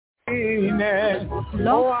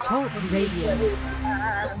Blog Talk Radio.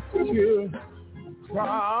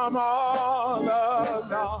 From all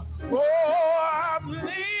along,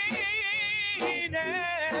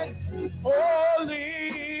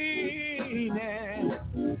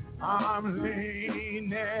 I'm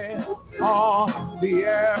leaning on the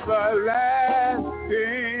everlasting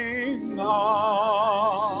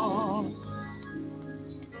arms.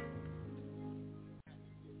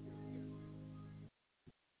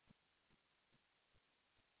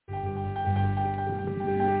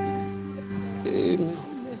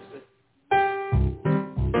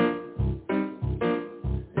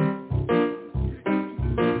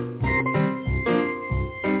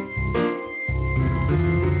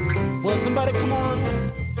 Well, somebody come on.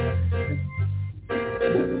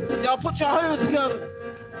 Y'all put your hands together.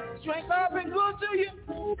 Strength God been good to you?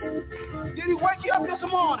 Did he wake you up this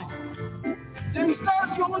morning? Did he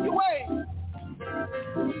start you on your way?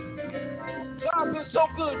 God been so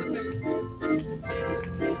good to me.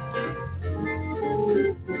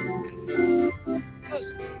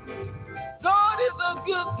 Listen. God is a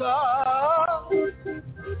good God.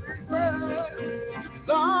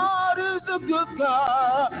 God is a good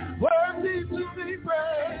God, worthy to be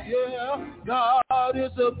praised. Yeah, God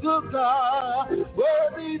is a good God,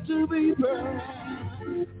 worthy to be praised.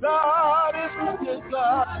 God is a good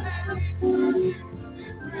God.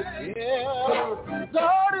 Yeah,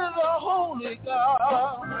 God is a holy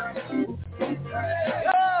God.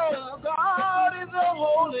 Yeah, God is a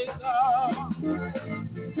holy God.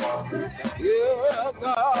 Yeah,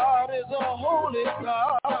 God is a holy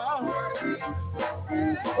God.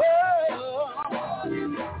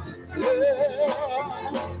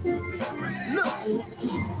 Look,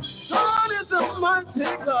 God is a mighty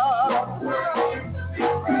God.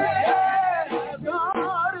 Yeah,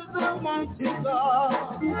 God is a mighty God.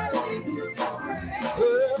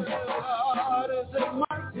 Yeah, God is a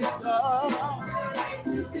mighty God.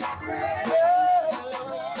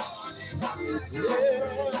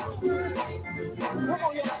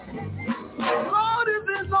 God is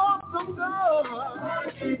an awesome God.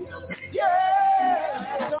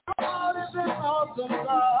 Yeah, God is an awesome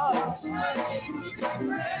God.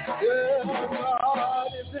 Yeah,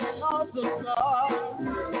 God is an awesome God.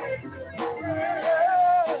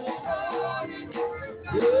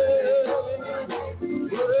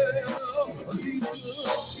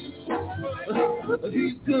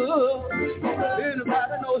 He's good.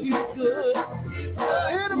 Anybody know he's good?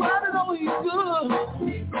 Anybody know he's good?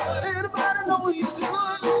 Anybody know he's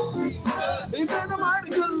good? He's been a mighty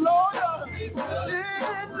good lawyer in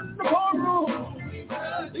the courtroom.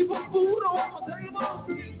 He put food on my table.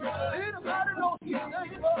 Anybody know he's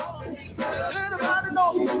able? Anybody know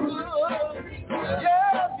he's good?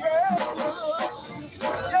 Yeah, good.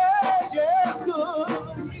 Yeah, good.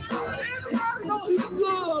 Anybody know he's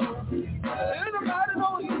good? Anybody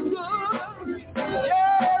know he's good?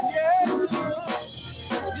 Yeah, good.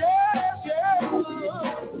 Yeah, good.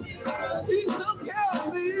 He took care of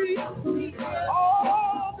me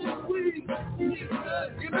all this week.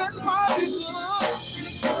 He been mighty good.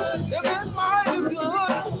 He been mighty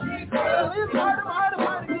good. He's mighty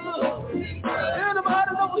good.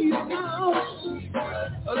 Anybody know he's good?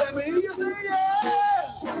 Let me hear you say yeah.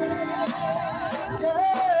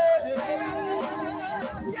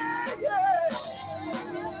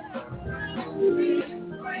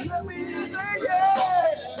 Let me say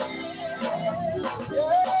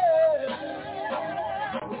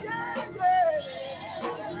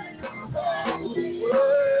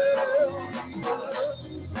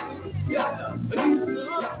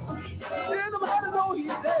Anybody know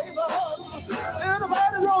he's able?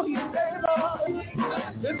 Anybody know he's able?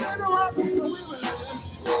 If anyone can do it,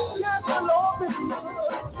 yes, the Lord is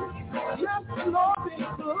good. Yes, the Lord is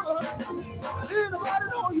good. Anybody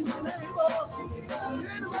know he's able?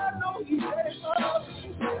 Anybody know he's able?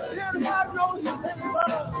 Anybody know he's able?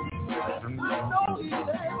 I know he's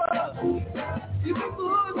able. He's been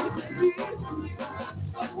good to me.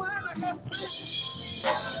 But when I got sick,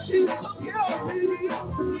 he took care of me.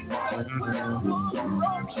 When I was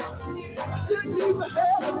broke, didn't even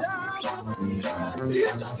have a dime. He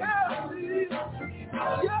took care of me.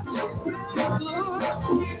 Yes, he's really good.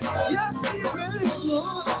 Yes, he's really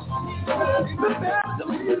good. He's been better to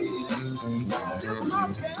me. Just my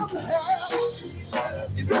family has.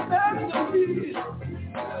 He's been better to me.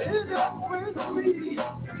 He's just friends to me.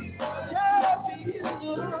 Yes, he is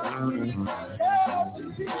good. Yes,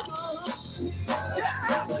 he is good.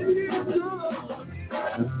 Yes, he is good.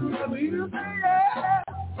 Let me say yeah.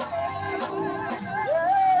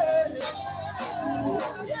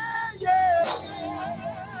 Yeah, yeah.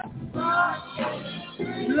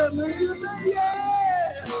 Let me hear you say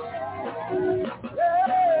yeah.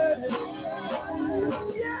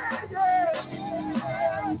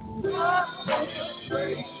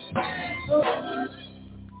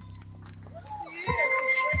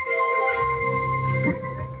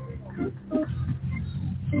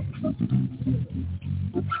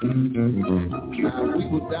 We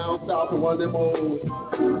was down south of one of them old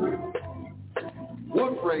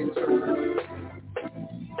wood frame churches.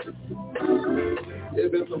 There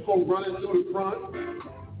been some folk running through the front,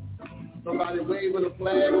 somebody waving a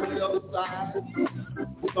flag on the other side,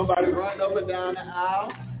 somebody running up and down the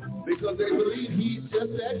aisle because they believe he's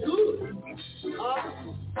just that good.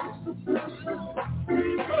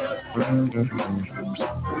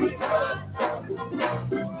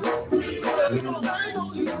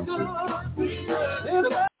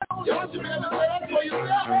 Y'all should be able to clap for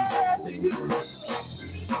yourself.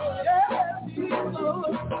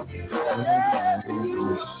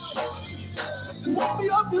 Woke me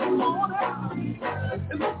up this morning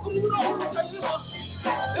and the food on the table.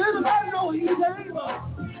 Everybody know he's able.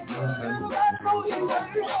 Everybody know he's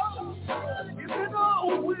able. He's in the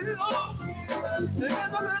will. He's in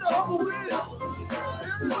the middle of the will.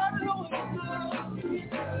 Everybody know he's good.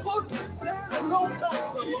 Put his hand a long time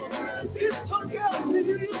ago. He took care of me.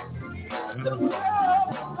 Took care of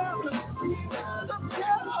the family. Took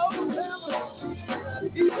care of the family.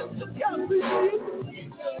 He took care of me.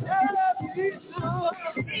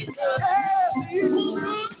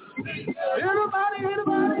 Everybody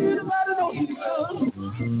know he's good.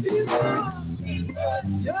 He's good.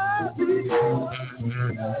 Yes, he's good.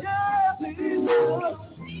 Yes, he's good.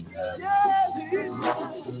 Yes, he's good.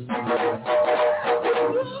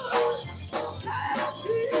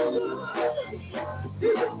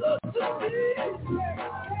 He's good to me.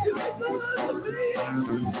 He's good to me.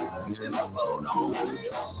 He's a fool on me.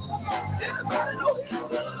 Everybody know he's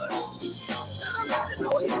good. Everybody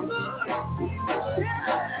know he's good. Yeah,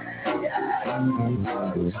 yeah.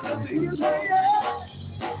 He's yeah.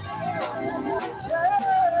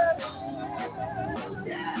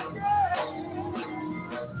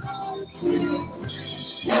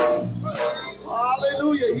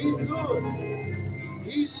 Hallelujah, he's good.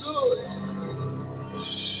 He's good.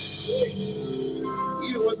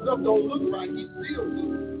 Even when stuff don't look right, he's still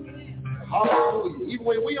good. Hallelujah. Even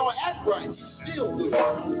when we don't act right, he's still good.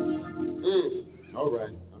 All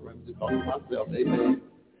right. I'm just talking to myself. Amen.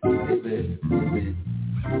 Amen. Amen.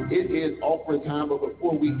 It is offering time, but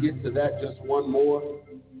before we get to that, just one more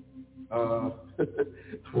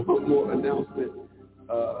announcement.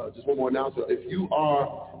 Just one more announcement. If you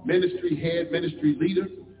are ministry head, ministry leader,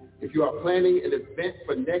 if you are planning an event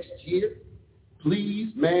for next year,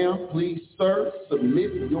 please, ma'am, please, sir,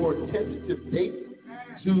 submit your tentative date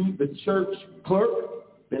to the church clerk.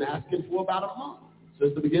 Been asking for about a month.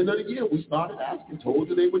 Since the beginning of the year, we started asking, told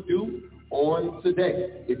you they would do on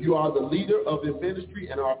today. If you are the leader of the ministry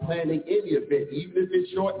and are planning any event, even if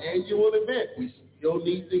it's your annual event, we still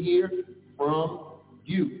need to hear from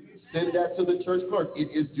you. Send that to the church clerk. It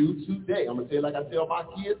is due today. I'm going to tell you like I tell my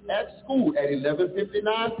kids at school at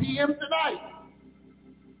 11:59 p.m. tonight.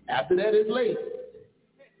 After that, it's late.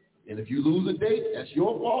 And if you lose a date, that's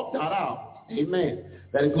your fault, not ours. Amen.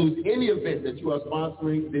 That includes any event that you are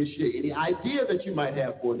sponsoring this year, any idea that you might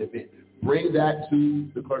have for an event. Bring that to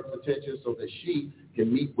the clerk's attention so that she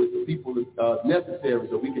can meet with the people necessary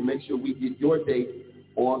so we can make sure we get your date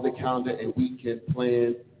on the calendar and we can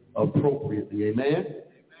plan appropriately. Amen?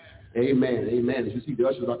 Amen. Amen. As you see, the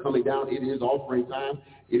ushers are coming down. It is offering time.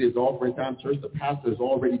 It is offering time. Church, the pastor has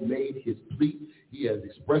already made his plea. He has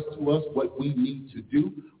expressed to us what we need to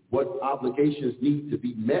do, what obligations need to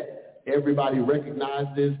be met. Everybody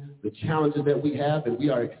recognizes the challenges that we have, and we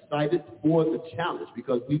are excited for the challenge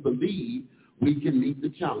because we believe we can meet the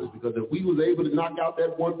challenge. Because if we was able to knock out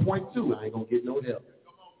that 1.2, I ain't going to get no help.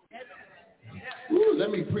 Ooh, let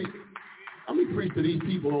me preach to these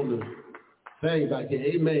people on the thing back here.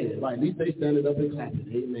 Amen. Right, at least they standing up and clapping.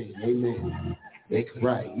 Amen. Amen.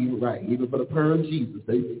 Even for the perm Jesus,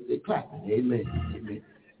 they clapping. Amen. Amen.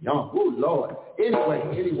 Y'all, oh Lord.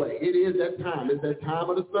 Anyway, it is that time. It's that time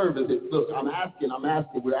of the service. Look,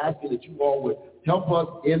 we're asking that you all would help us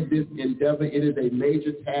in this endeavor. It is a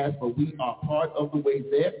major task, but we are part of the way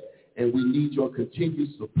there, and we need your continued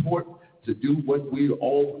support to do what we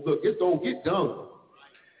all, look, it's going to get done.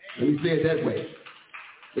 Let me say it that way.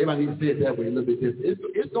 Everybody needs to say it that way a little bit different.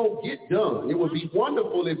 It's going to get done. It would be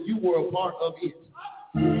wonderful if you were a part of it.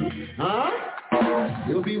 Huh?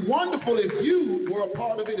 It would be wonderful if you were a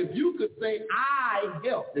part of it, if you could say, I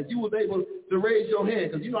helped, if you was able to raise your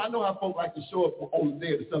hand. Because, I know how folks like to show up on the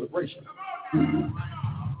day of the celebration.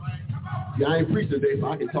 See, I ain't preaching today, so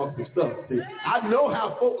I can talk some stuff. See, I know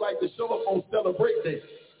how folk like to show up on Celebrate Day.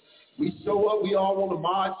 We show up, we all want to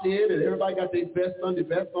march in, and everybody got their best Sunday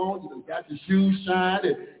best on. You got your shoes shine,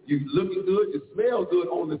 and you looking good, you smell good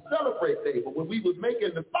on the Celebrate Day. But when we was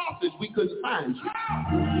making the sausage, we couldn't find you.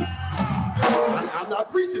 I'm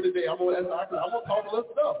not preaching today. I'm gonna talk a little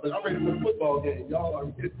stuff, but I'm ready for the football game. Y'all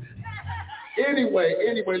are. Anyway,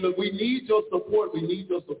 look, we need your support. We need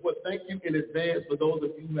your support. Thank you in advance for those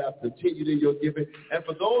of you who have continued in your giving. And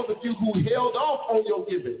for those of you who held off on your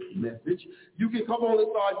giving message, you can come on and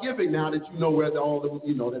start giving now that you know where all the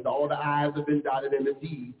I's have been dotted and the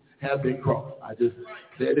T's have been crossed. I just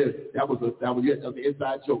said this. That was an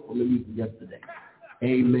inside joke from the meeting yesterday.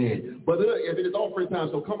 Amen. But look, if it is offering time,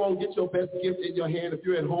 so come on, get your best gift in your hand. If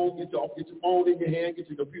you're at home, get your phone in your hand, get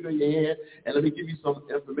your computer in your hand, and let me give you some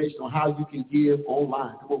information on how you can give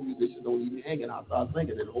online. Come on, musicians, don't even hanging out. Start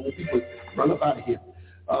thinking, and the whole people run up out of here.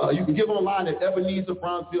 You can give online at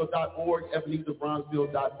EbenezerBronzeville.org,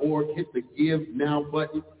 EbenezerBronzeville.org. Hit the Give Now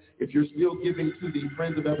button. If you're still giving to the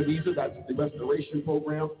Friends of Ebenezer, that's the restoration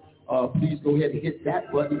program, please go ahead and hit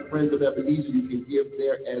that button, Friends of Ebenezer. You can give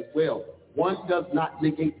there as well. One does not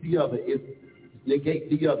negate the other. It's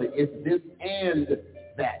this and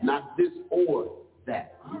that, not this or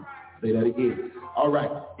that. Say that again. All right.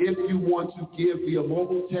 If you want to give via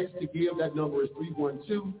mobile text to give, that number is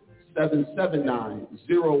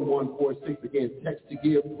 312-779-0146. Again, text to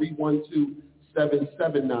give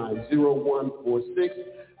 312-779-0146.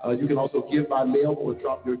 You can also give by mail or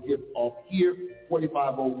drop your gift off here,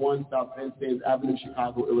 4501 South Vincennes Avenue,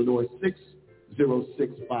 Chicago, Illinois,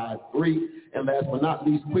 60653. And last but not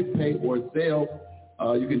least, QuickPay or Zelle,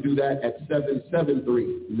 you can do that at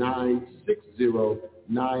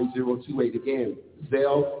 773-960-9028. Again,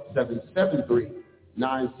 Zelle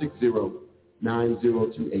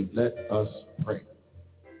 773-960-9028. Let us pray.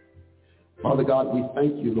 Father God, we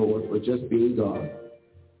thank you, Lord, for just being God.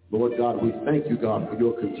 Lord God, we thank you, God, for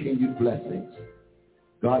your continued blessings.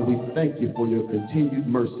 God, we thank you for your continued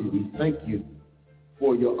mercy. We thank you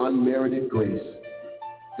for your unmerited grace.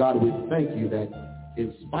 God, we thank you that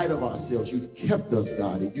in spite of ourselves, you've kept us,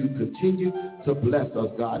 God, and you continue to bless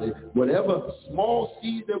us, God. And whatever small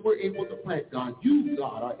seeds that we're able to plant, God, you,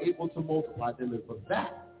 God, are able to multiply them. And for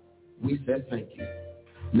that, we said thank you.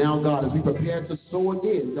 Now, God, as we prepare to sow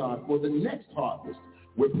again, God, for the next harvest,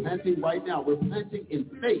 we're planting right now. We're planting in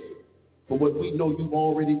faith for what we know you've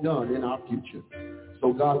already done in our future.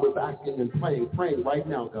 So, God, we're asking and praying right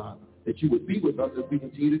now, God, that you would be with us as we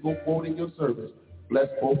continue to go forward in your service. Bless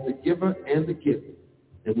both the giver and the giver.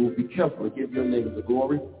 And we'll be careful to give your name the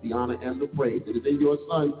glory, the honor, and the praise. It is in your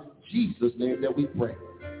Son, Jesus' name, that we pray.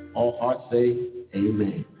 All hearts say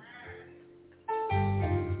amen.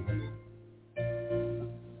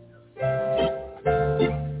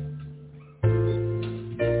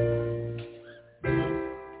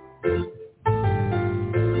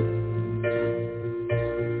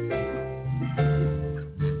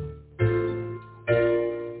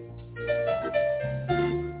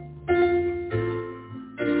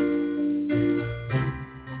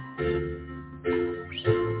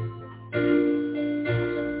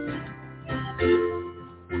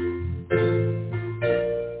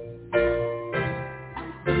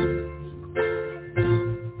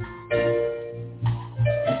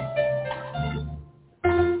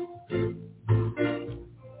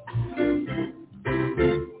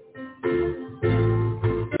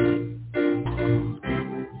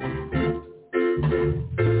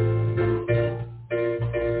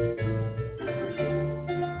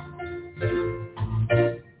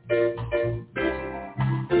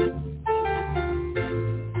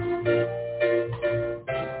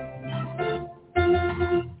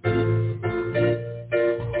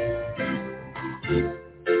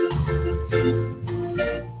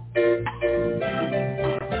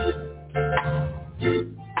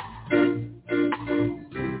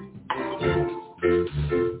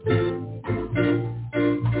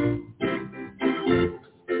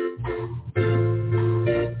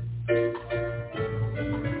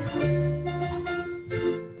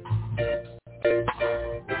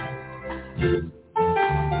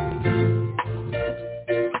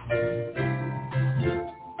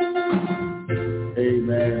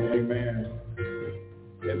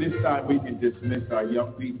 We can dismiss our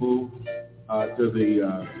young people to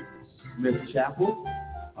the Smith Chapel.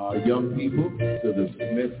 Young people to the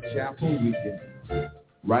Smith Chapel. We can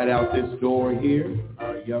right out this door here.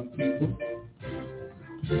 Our young people.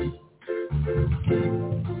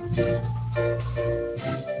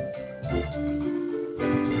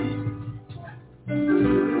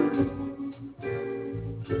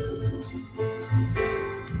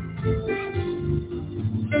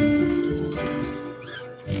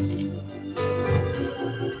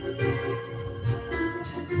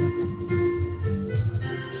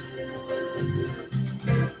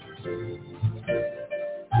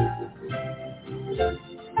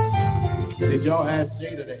 Did y'all ask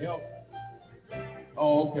Jada to help?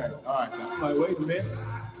 Oh, okay. All right. I'm like, wait a minute.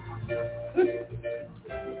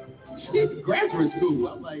 She's graduate school.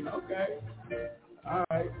 I'm like, okay. All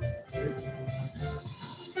right.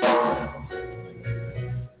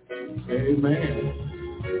 Amen.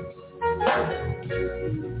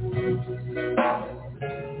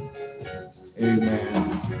 Amen.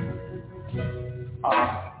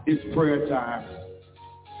 It's prayer time.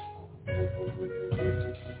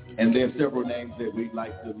 And there are several names that we'd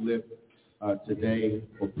like to lift today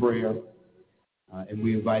for prayer. And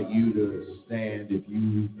we invite you to stand if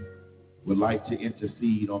you would like to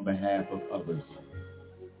intercede on behalf of others.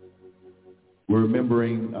 We're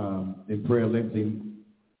remembering in prayer Lindsay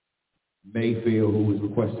Mayfield, who was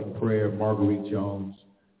requesting prayer, Marguerite Jones,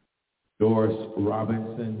 Doris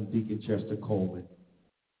Robinson, Deacon Chester Coleman,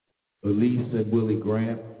 Elise and Willie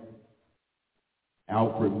Grant,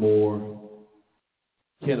 Alfred Moore,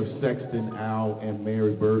 Kenneth Sexton, Al and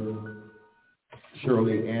Mary Burton,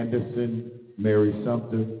 Shirley Anderson, Mary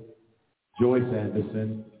Sumter, Joyce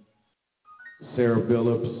Anderson, Sarah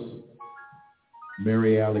Phillips,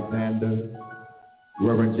 Mary Alexander,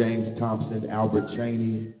 Reverend James Thompson, Albert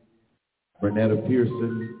Cheney, Bernetta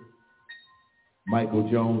Pearson, Michael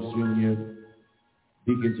Jones Jr.,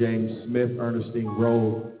 Deacon James Smith, Ernestine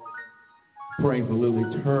Rowe, praying for Lily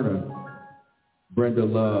Turner, Brenda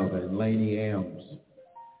Love, and Laney Ames,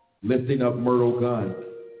 lifting up Myrtle Gunn,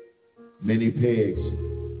 Minnie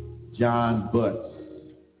Peggs, John Butts,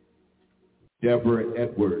 Deborah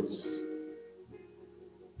Edwards,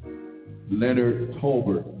 Leonard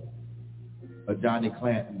Tolbert, Johnny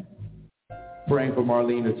Clanton, praying for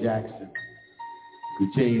Marlena Jackson.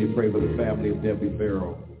 Continue to pray for the family of Debbie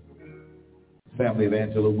Farrell, family of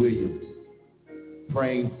Angela Williams,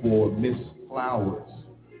 praying for Miss Flowers,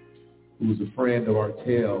 who was a friend of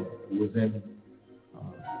Artell, who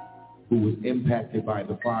was impacted by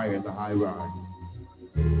the fire in the high rise.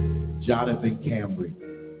 Jonathan Cambry.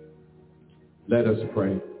 Let us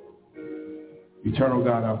pray. Eternal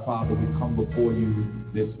God, our Father, we come before you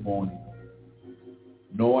this morning,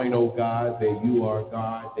 knowing, oh God, that you are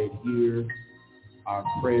God that hears our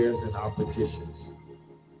prayers and our petitions.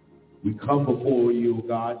 We come before you,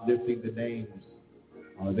 God, lifting the names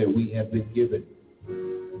that we have been given,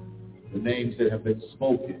 the names that have been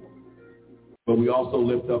spoken, but we also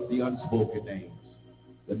lift up the unspoken names,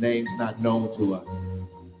 the names not known to us,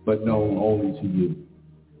 but known only to you.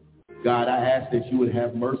 God, I ask that you would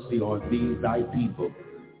have mercy on these thy people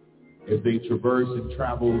as they traverse and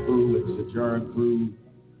travel through and sojourn through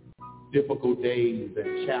difficult days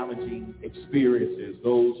and challenging experiences,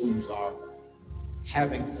 those who are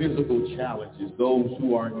having physical challenges, those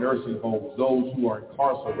who are in nursing homes, those who are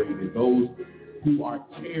incarcerated, those who are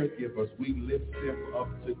caregivers. We lift them up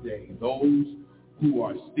today. Those who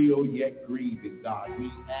are still yet grieving, God,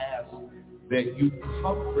 we ask that you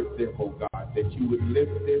comfort them, oh God, that you would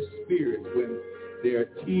lift their spirits when there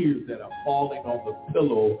are tears that are falling on the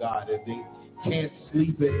pillow, oh God, and they can't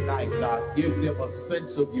sleep at night, God. Give them a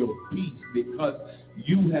sense of your peace, because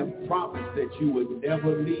you have promised that you would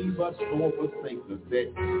never leave us nor forsake us,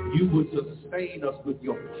 that you would sustain us with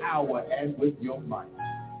your power and with your might.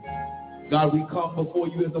 God, we come before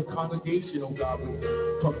you as a congregation, oh God, with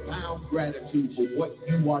profound gratitude for what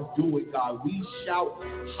you are doing, God. We shout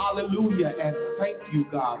hallelujah and thank you,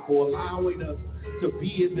 God, for allowing us to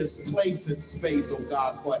be in this place and space, oh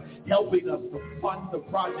God, for helping us to fund the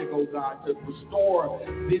project, oh God, to restore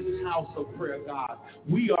this house of prayer, God.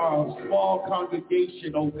 We are a small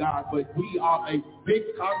congregation, oh God, but we are a big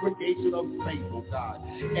congregation of faith, oh God.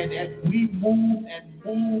 And as we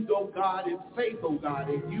moved, oh God, in faith, oh God,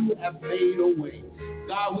 and you have made a way.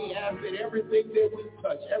 God, we ask that everything that we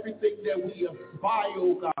touch, everything that we aspire,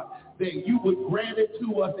 oh God, that you would grant it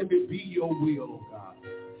to us if it be your will, oh God.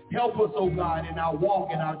 Help us, oh God, in our walk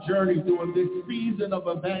and our journey during this season of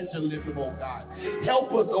evangelism, oh God.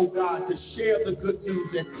 Help us, oh God, to share the good news,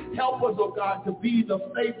 and help us, oh God, to be the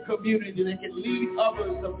faith community that can lead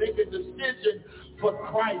others to make a decision for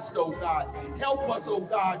Christ, oh God. Help us, oh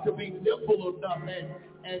God, to be nimble enough and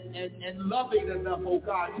loving enough, oh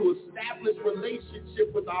God, to establish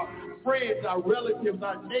relationship with our friends, our relatives,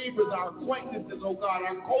 our neighbors, our acquaintances, oh God,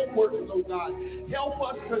 our co-workers, oh God. Help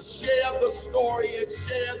us to share the story and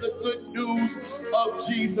share the good news of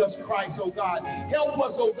Jesus Christ, oh God. Help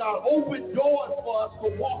us, oh God, open doors for us to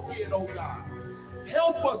walk in, oh God.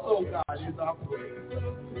 Help us, oh God, is our prayer.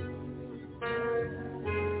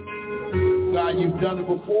 God, you've done it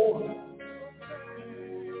before.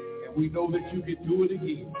 We know that you can do it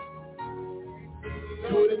again.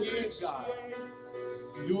 Do it again, God.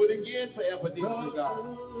 Do it again for Ebenezer,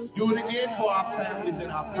 God. Do it again for our families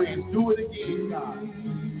and our friends. Do it again,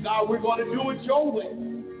 God. God, we're going to do it your way.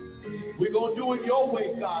 We're going to do it your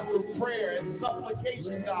way, God, through prayer and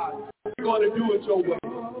supplication, God. We're going to do it your way.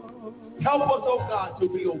 Help us, oh God, to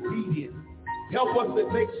be obedient. Help us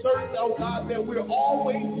to make certain, oh God, that we're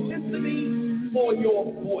always listening for your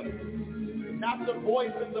voice. Not the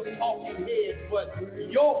voice of the talking head, but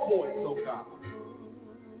your voice, oh God.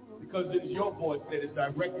 Because it is your voice that is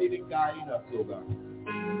directing and guiding us, oh God.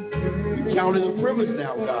 We count it a privilege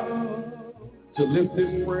now, God, to lift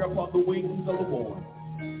this prayer upon the wings of the morn.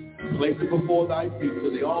 Place it before thy feet. To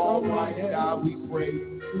the Almighty God we pray,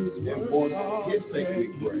 and for his sake we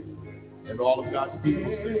pray. And all of God's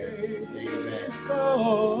people say, amen.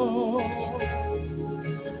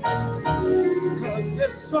 Because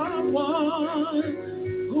there's someone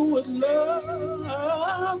who would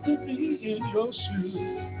love to be in your shoes.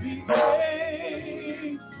 Be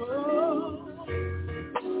grateful.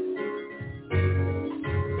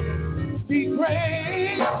 Be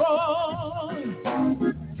grateful.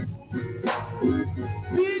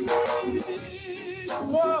 Be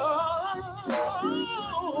grateful.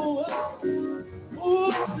 Oh,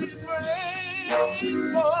 be grateful.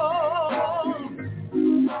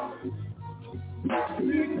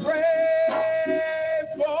 Be grateful.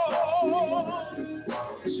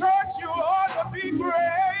 Church, you ought to be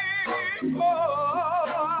grateful.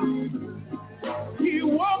 He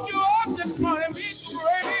woke you up this morning. Be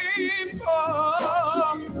grateful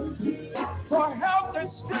for health and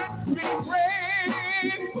strength. Be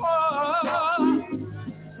grateful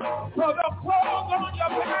for the clothes on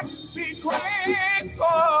your back. Be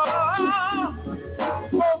grateful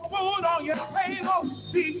for food on your table.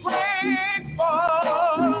 Be grateful.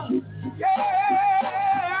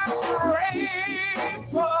 Yeah,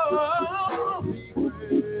 grateful.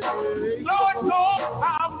 Lord knows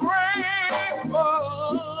I'm grateful.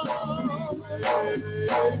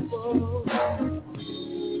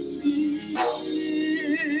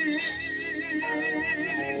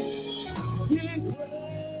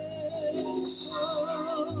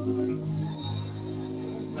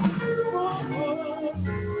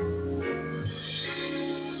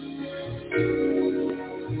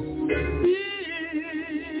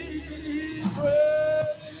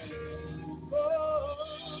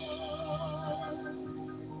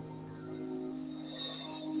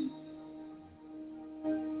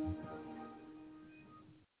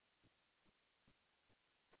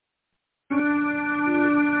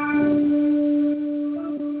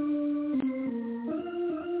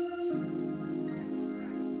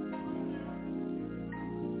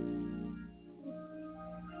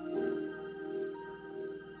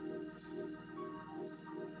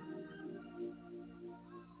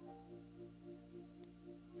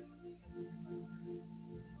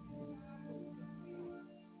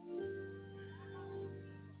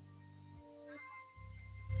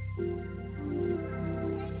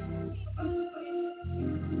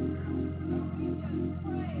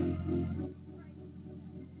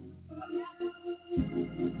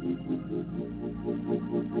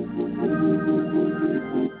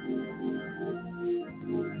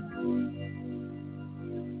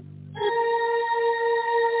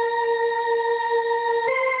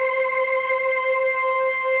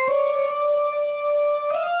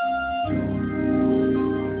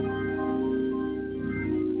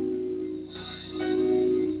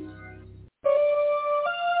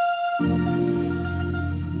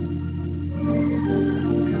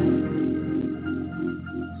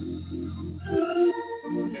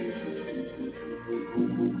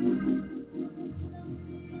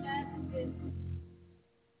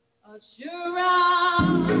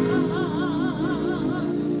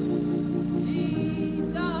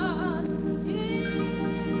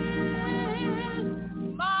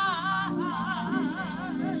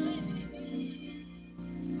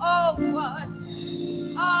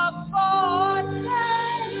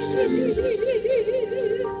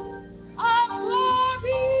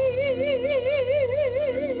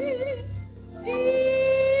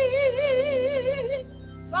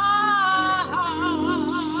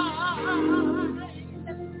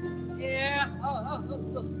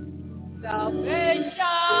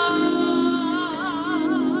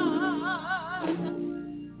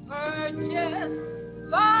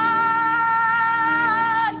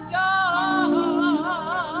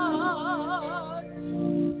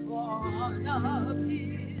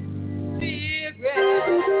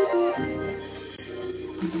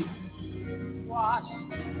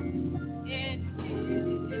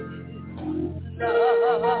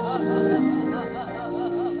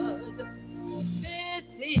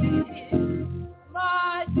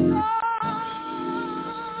 My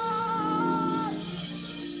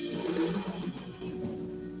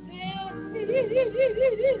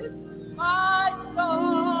my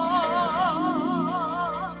song.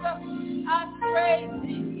 I praise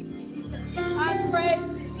thee, I praise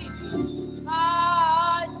thee,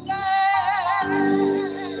 my Savior.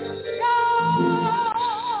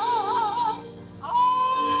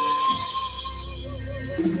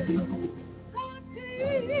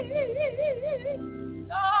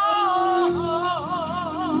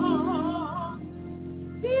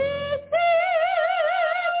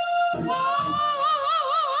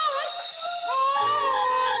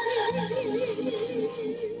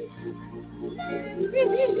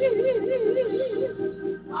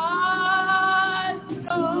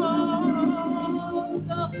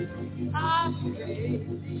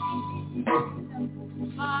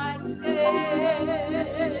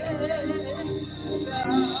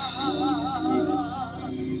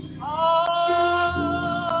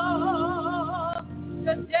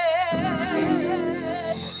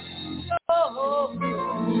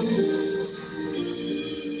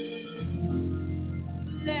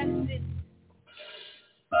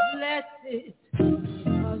 Blessed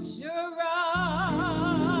assurance,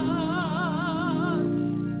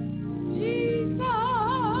 Jesus,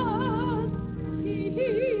 He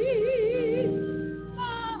is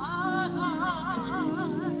mine.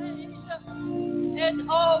 And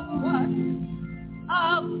oh, what a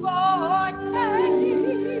foretaste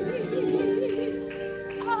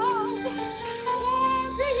of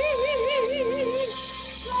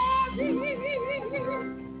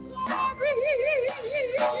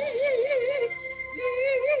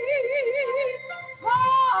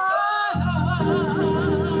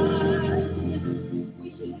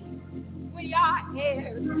we are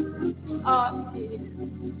heirs of His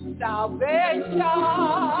salvation,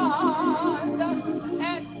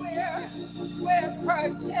 and we're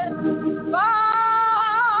purchased by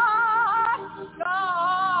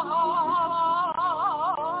God.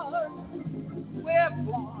 We're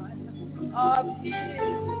born of His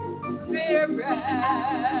Spirit,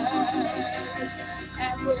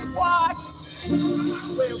 and we're washed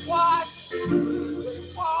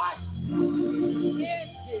in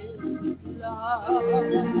His love.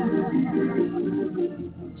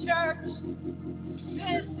 Church,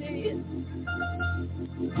 this is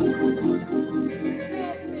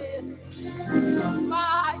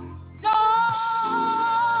my song.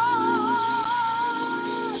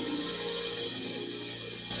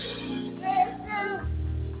 This is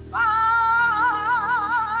my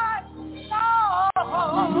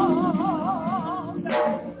song,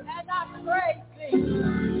 and I praise Thee.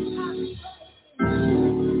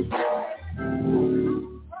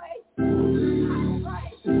 I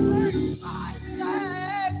praise my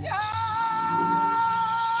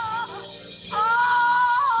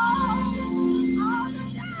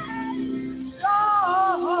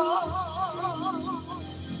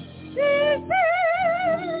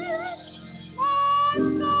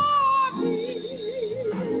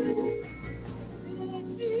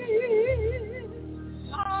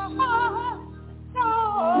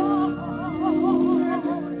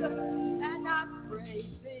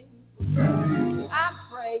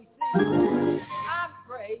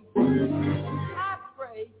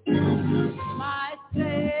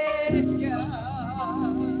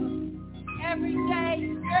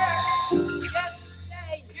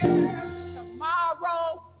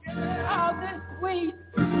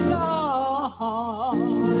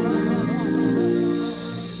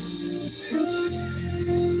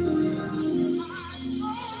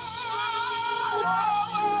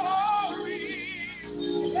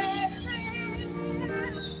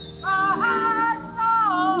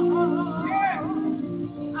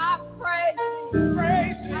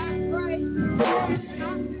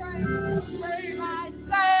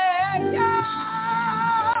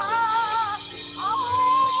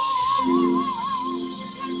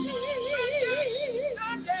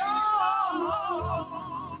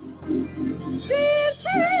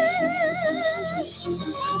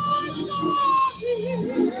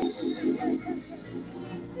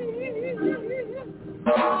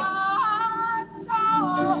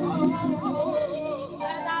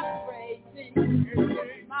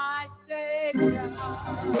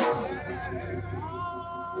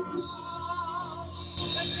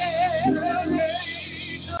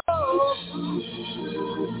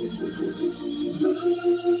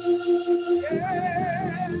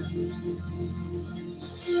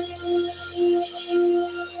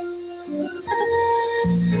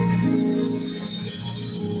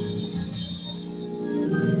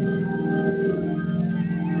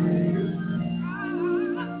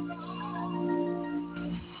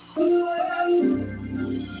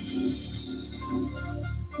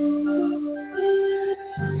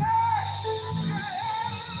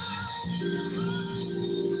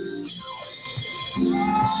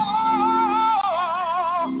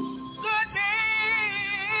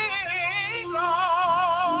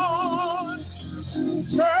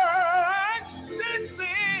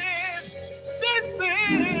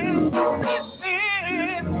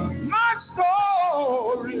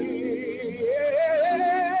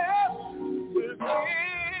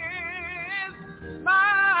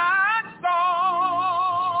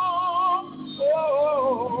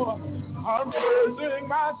I'm praising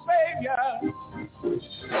my Savior.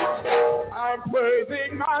 I'm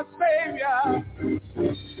praising my Savior.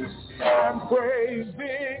 I'm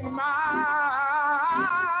praising my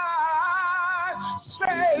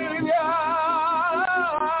Savior.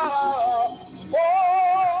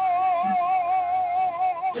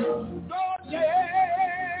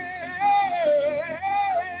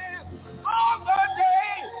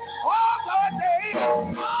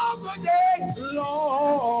 All the day long.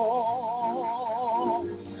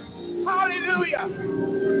 Hallelujah.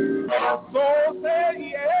 My soul said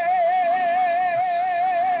yes.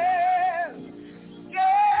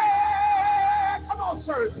 Yeah. Come on,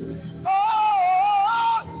 church.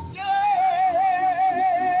 Oh, yeah.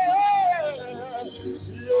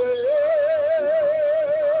 Yeah.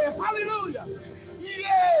 Hallelujah.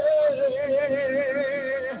 Yeah.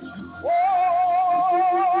 Oh,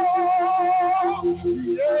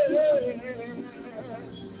 yeah.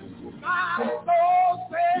 My soul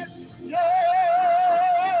says yes,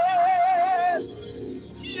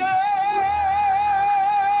 yes,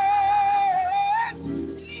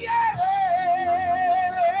 yes,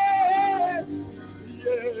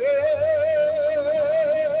 yes,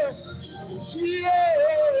 yes.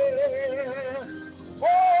 Oh,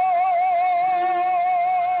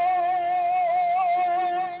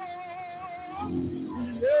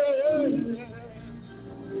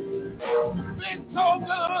 been so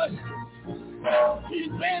good.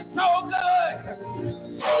 He's been so good. He's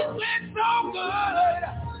been so good.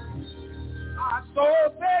 My soul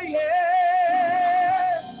say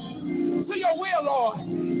yes to your will, Lord.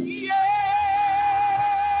 Yes.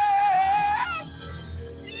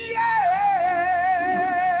 Yes.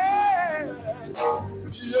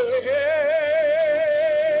 Yes.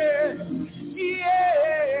 Yes.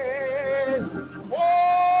 Oh.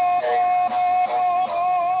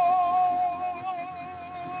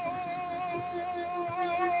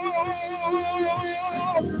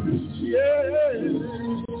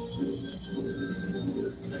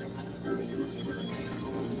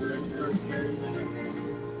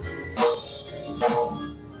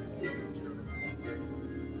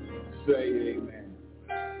 Say amen.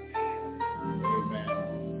 Amen.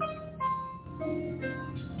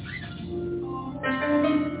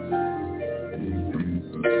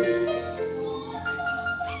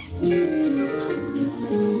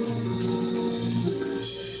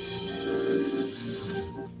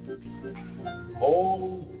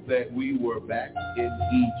 Oh, that we were back in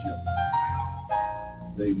Egypt,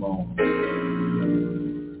 they moaned,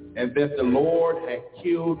 and that the Lord had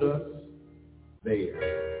killed us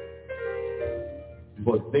there.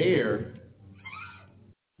 But there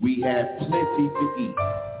we had plenty to eat.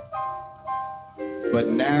 But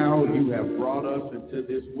now you have brought us into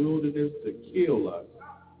this wilderness to kill us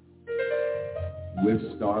with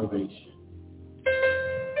starvation.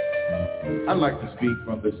 I'd like to speak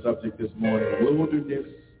from the subject this morning, wilderness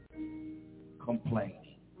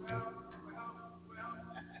complaining.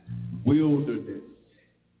 Wilderness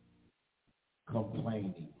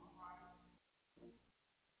complaining.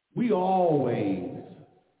 We always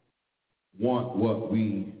want what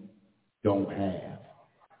we don't have.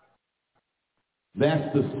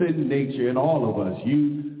 That's the sin nature in all of us.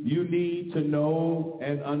 You need to know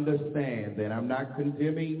and understand that I'm not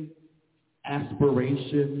condemning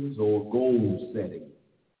aspirations or goal setting.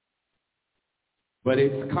 But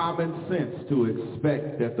it's common sense to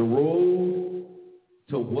expect that the road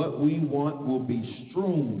to what we want will be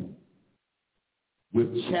strewn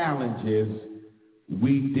with challenges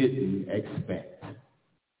we didn't expect.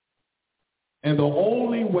 And the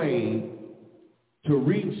only way to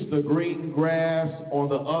reach the green grass on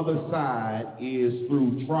the other side is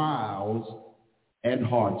through trials and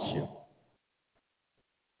hardship.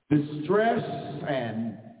 The stress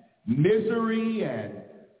and misery and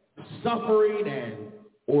suffering and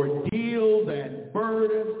ordeals and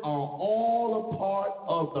burdens are all a part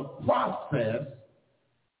of the process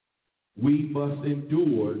we must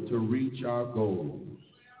endure to reach our goals.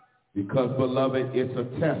 Because, beloved, it's a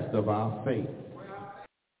test of our faith.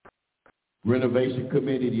 Renovation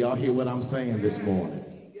Committee, do y'all hear what I'm saying this morning?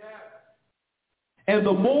 And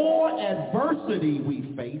the more adversity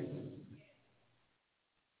we face,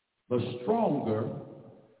 the stronger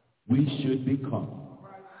we should become.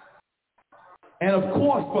 And of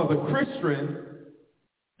course, for the Christian,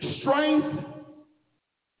 strength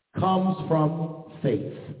comes from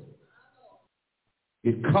faith.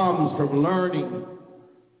 It comes from learning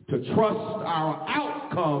to trust our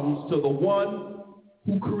outcomes to the one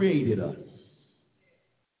who created us.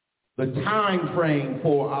 The time frame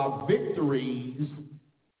for our victories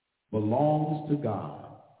belongs to God.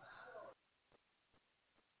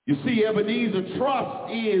 You see, Ebenezer,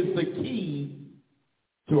 trust is the key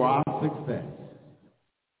to our success.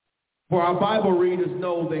 For our Bible readers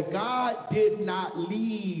know that God did not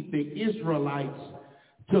lead the Israelites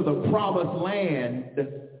to the promised land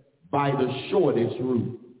by the shortest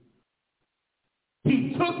route.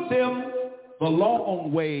 He took them the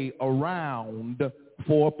long way around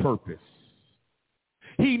for a purpose.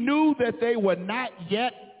 He knew that they were not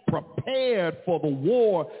yet prepared for the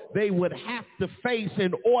war they would have to face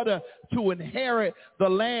in order to inherit the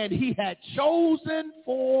land he had chosen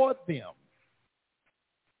for them.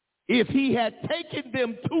 If he had taken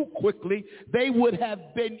them too quickly, they would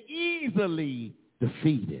have been easily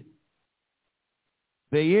defeated.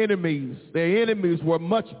 Their enemies were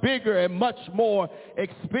much bigger and much more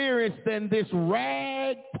experienced than this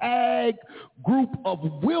ragtag group of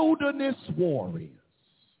wilderness warriors.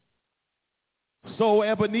 So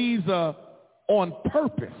Ebenezer, on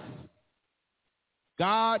purpose,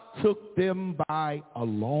 God took them by a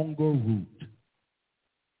longer route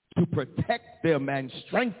to protect them and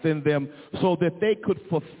strengthen them so that they could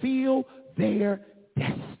fulfill their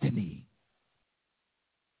destiny.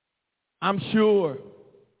 I'm sure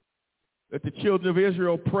that the children of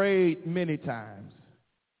Israel prayed many times.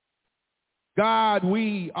 God,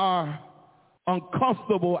 we are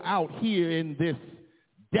uncomfortable out here in this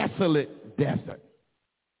desolate desert.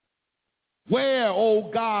 Where, oh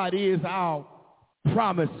God, is our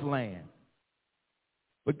promised land?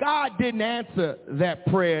 But God didn't answer that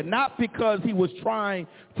prayer, not because he was trying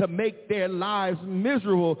to make their lives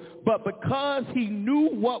miserable, but because he knew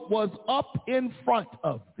what was up in front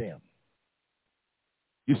of them.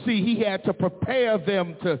 You see, he had to prepare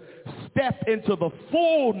them to step into the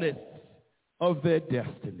fullness of their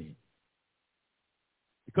destiny.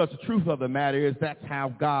 Because the truth of the matter is that's how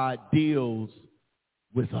God deals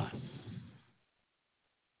with us.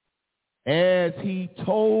 As he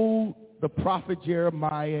told the prophet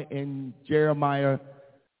Jeremiah in Jeremiah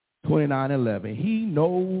 29:11, he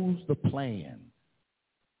knows the plan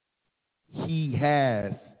he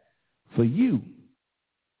has for you.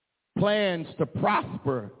 Plans to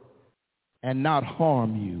prosper and not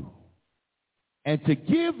harm you, and to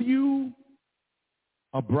give you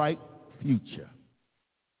a bright future.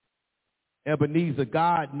 Ebenezer,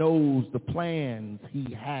 God knows the plans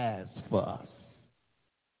he has for us.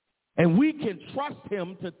 And we can trust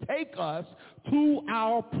him to take us to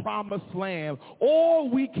our promised land, or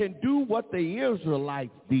we can do what the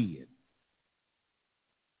Israelites did.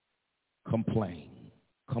 Complain.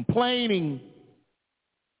 Complaining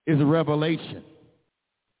is a revelation.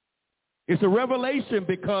 It's a revelation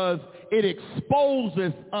because it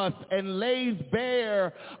exposes us and lays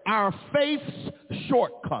bare our faith's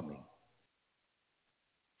shortcomings.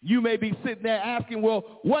 You may be sitting there asking,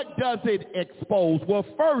 well, what does it expose? Well,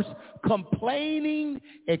 first, complaining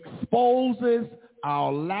exposes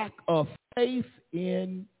our lack of faith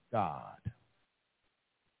in God.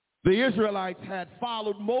 The Israelites had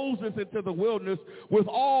followed Moses into the wilderness with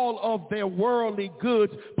all of their worldly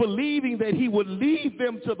goods, believing that he would lead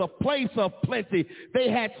them to the place of plenty.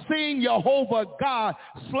 They had seen Jehovah God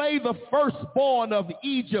slay the firstborn of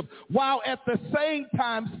Egypt, while at the same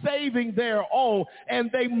time saving their own.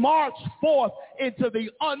 And they marched forth into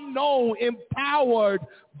the unknown, empowered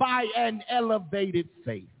by an elevated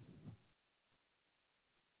faith.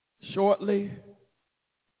 Shortly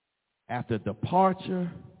after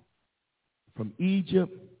departure from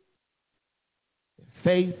Egypt,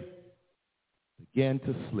 faith began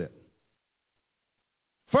to slip.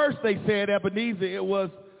 First, they said, Ebenezer, it was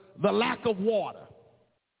the lack of water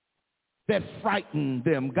that frightened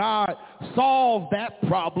them. God solved that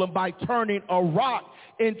problem by turning a rock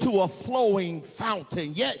into a flowing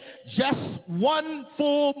fountain. Yet, just 1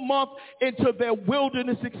 full month into their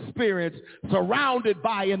wilderness experience, surrounded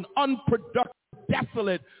by an unproductive,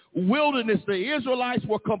 desolate wilderness, the Israelites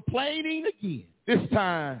were complaining again. This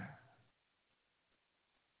time,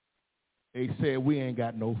 they said, we ain't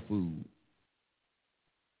got no food.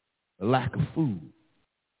 A lack of food.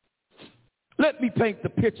 Let me paint the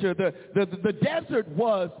picture. The desert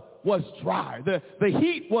was dry. The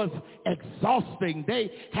heat was exhausting.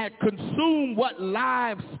 They had consumed what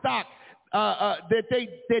livestock that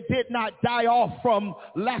did not die off from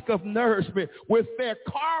lack of nourishment. With their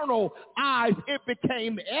carnal eyes, it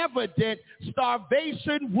became evident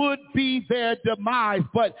starvation would be their demise.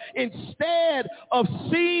 But instead of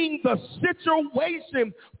seeing the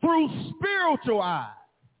situation through spiritual eyes,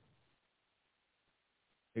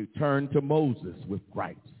 they turned to Moses with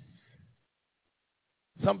gripes.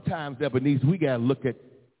 Sometimes, Ebenezer, we got to look at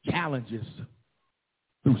challenges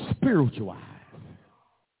through spiritual eyes.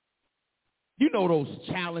 You know those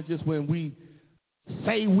challenges when we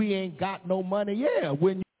say we ain't got no money. Yeah,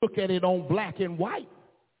 when you look at it on black and white.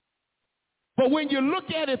 But when you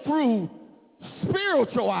look at it through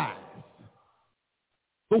spiritual eyes,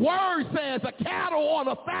 the word says a cattle on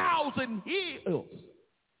 1,000 hills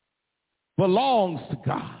belongs to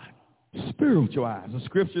God. Spiritual eyes. The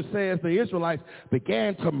scripture says the Israelites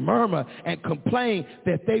began to murmur and complain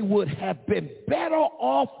that they would have been better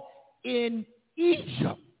off in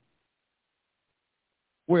Egypt,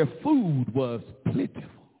 where food was plentiful.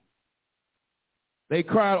 They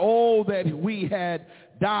cried, oh, that we had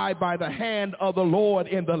died by the hand of the Lord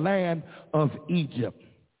in the land of Egypt.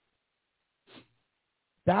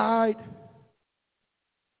 Died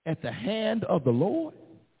at the hand of the Lord?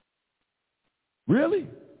 Really?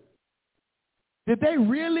 Did they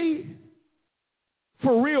really,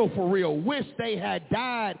 for real, wish they had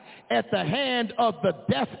died at the hand of the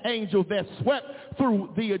death angel that swept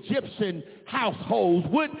through the Egyptian households?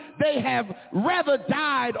 Would they have rather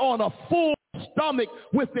died on a full stomach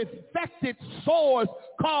with infected sores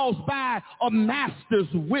caused by a master's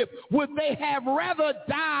whip? Would they have rather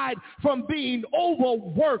died from being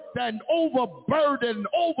overworked and overburdened,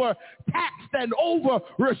 overtaxed and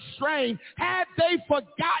over-restrained? Had they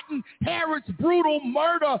forgotten Herod's brutal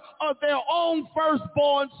murder of their own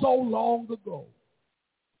firstborn so long ago?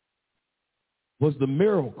 Was the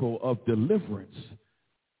miracle of deliverance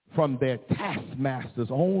from their taskmasters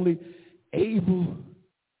only able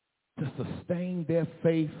to sustain their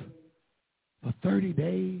faith for 30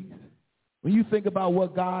 days? When you think about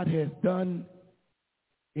what God has done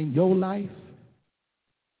in your life,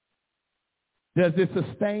 does it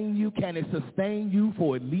sustain you? Can it sustain you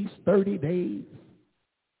for at least 30 days?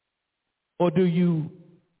 Or do you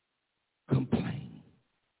complain?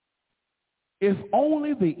 If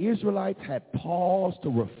only the Israelites had paused to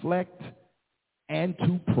reflect and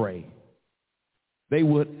to pray, they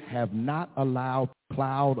would have not allowed the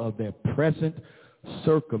cloud of their present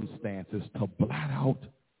circumstances to blot out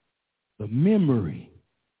the memory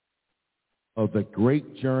of the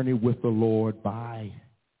great journey with the Lord by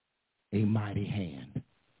a mighty hand.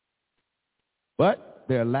 But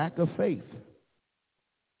their lack of faith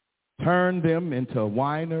turned them into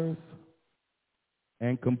whiners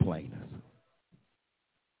and complainers.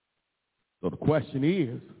 So the question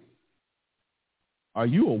is, are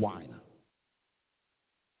you a whiner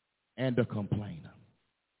and a complainer?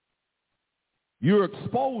 You're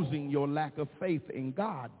exposing your lack of faith in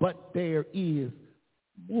God, but there is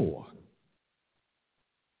more.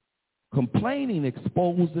 Complaining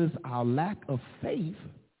exposes our lack of faith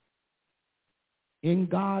in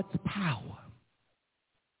God's power.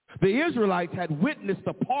 The Israelites had witnessed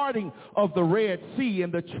the parting of the Red Sea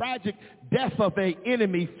and the tragic death of their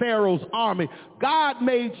enemy, Pharaoh's army. God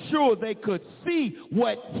made sure they could see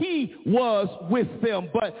what he was with them,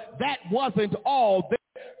 but that wasn't all.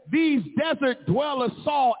 These desert dwellers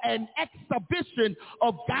saw an exhibition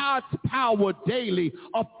of God's power daily,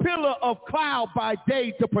 a pillar of cloud by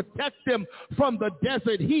day to protect them from the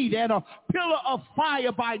desert heat, and a pillar of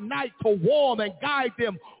fire by night to warm and guide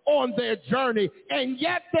them on their journey. And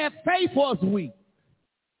yet their faith was weak.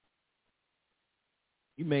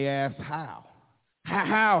 You may ask, how?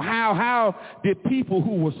 How did people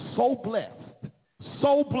who were so blessed,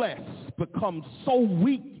 become so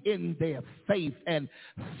weak in their faith and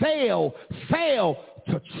fail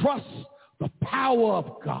to trust the power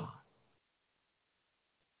of God?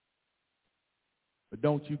 But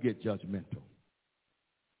don't you get judgmental.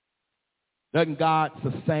 Doesn't God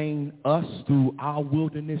sustain us through our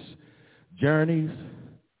wilderness journeys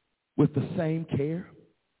with the same care?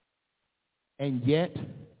 And yet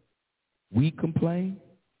we complain.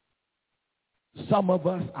 Some of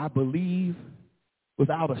us, I believe,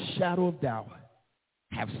 without a shadow of doubt,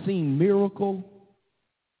 have seen miracle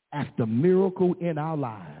after miracle in our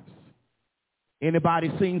lives.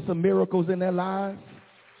 Anybody seen some miracles in their lives?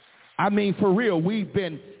 I mean, for real, we've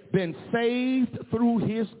been saved through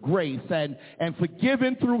his grace and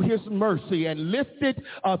forgiven through his mercy and lifted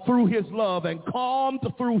through his love and calmed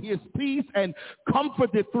through his peace and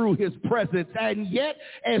comforted through his presence. And yet,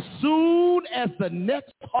 as soon as the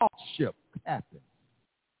next hardship happens,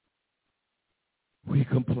 we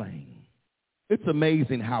complain. It's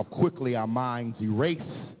amazing how quickly our minds erase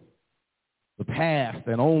the past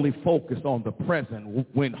and only focus on the present.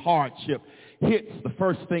 When hardship hits, the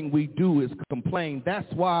first thing we do is complain. That's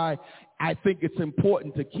why I think it's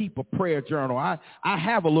important to keep a prayer journal. I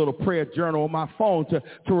have a little prayer journal on my phone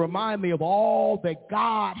to remind me of all that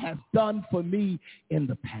God has done for me in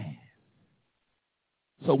the past.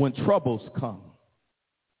 So when troubles come,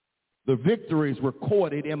 the victories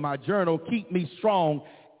recorded in my journal keep me strong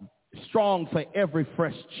strong for every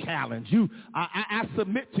fresh challenge. I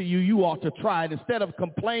submit to you, you ought to try it. Instead of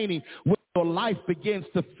complaining when your life begins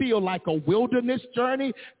to feel like a wilderness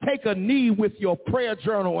journey, take a knee with your prayer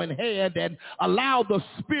journal in hand and allow the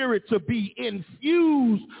Spirit to be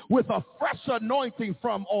infused with a fresh anointing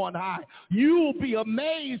from on high. You'll be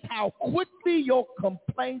amazed how quickly your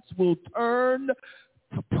complaints will turn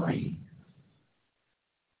to praise.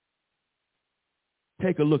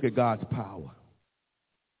 Take a look at God's power.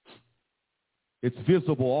 It's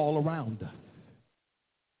visible all around us.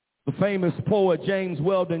 The famous poet James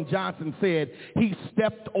Weldon Johnson said he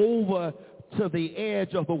stepped over to the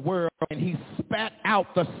edge of the world and he spat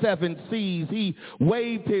out the 7 seas. He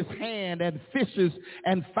waved his hand and fishes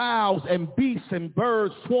and fowls and beasts and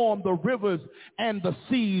birds swarmed the rivers and the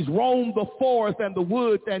seas, roamed the forest and the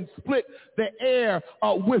woods and split the air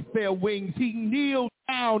with their wings. He kneeled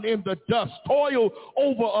down in the dust, toiled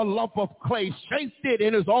over a lump of clay, shaped it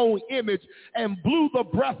in his own image, and blew the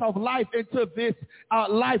breath of life into this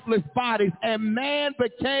lifeless bodies. And man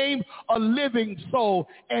became a living soul.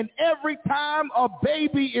 And every time a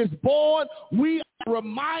baby is born, we are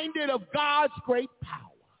reminded of God's great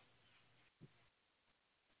power.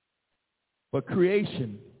 But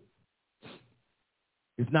creation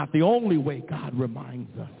is not the only way God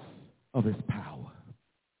reminds us of his power.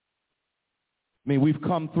 I mean, we've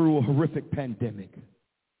come through a horrific pandemic,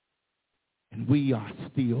 and we are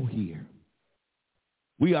still here.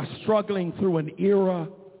 We are struggling through an era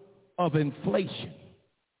of inflation.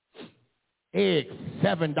 Eggs,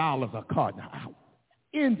 $7 a carton.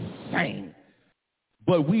 Insane.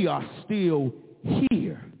 But we are still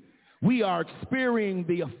here. We are experiencing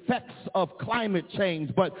the effects of climate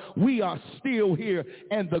change, but we are still here.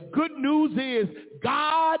 And the good news is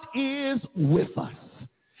God is with us.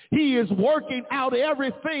 He is working out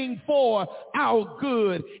everything for our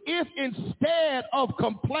good. If instead of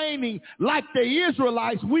complaining like the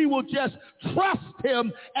Israelites, we will just trust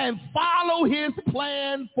him and follow his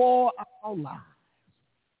plan for our lives.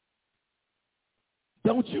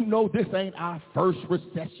 Don't you know this ain't our first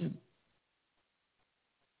recession?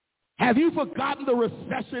 Have you forgotten the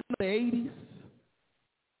recession of the 80s?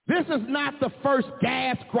 This is not the first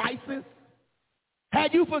gas crisis.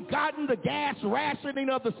 Had you forgotten the gas rationing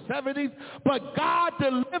of the 70s? But God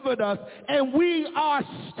delivered us, and we are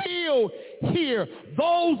still here.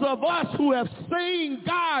 Those of us who have seen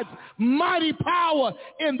God's mighty power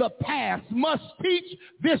in the past must teach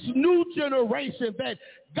this new generation that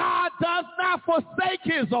God does not forsake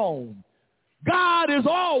his own. God is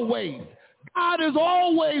always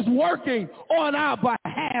working on our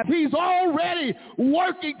behalf. He's already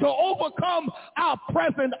working to overcome our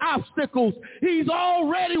present obstacles. He's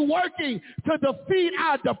already working to defeat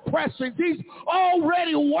our depressions. He's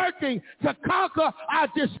already working to conquer our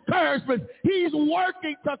discouragements. He's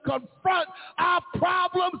working to confront our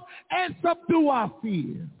problems and subdue our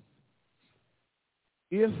fears.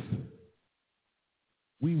 If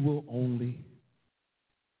we will only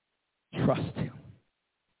trust him.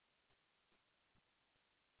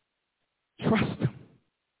 Trust him.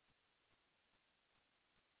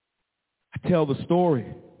 I tell the story.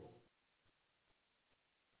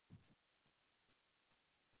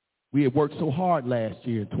 We had worked so hard last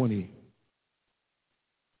year in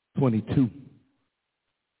 2022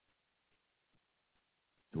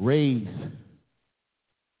 to raise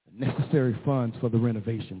the necessary funds for the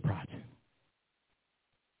renovation project.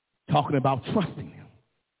 Talking about trusting him.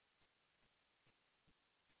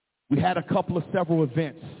 We had several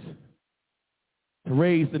events to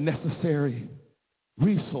raise the necessary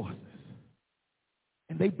resources.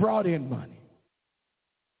 And they brought in money.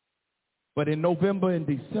 But in November and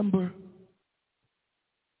December,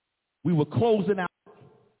 we were closing out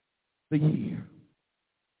the year.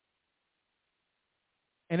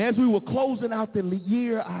 And as we were closing out the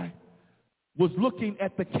year, I was looking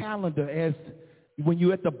at the calendar. As when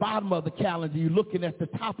you're at the bottom of the calendar, you're looking at the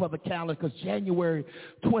top of the calendar because January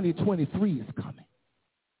 2023 is coming.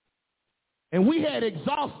 And we had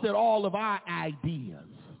exhausted all of our ideas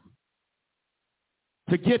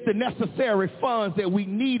to get the necessary funds that we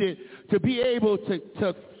needed to be able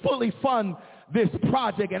to fully fund this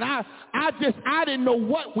project. And I didn't know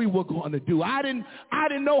what we were going to do. I didn't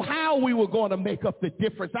know how we were going to make up the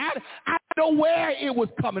difference. I didn't know where it was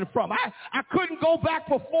coming from. I couldn't go back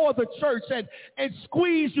before the church and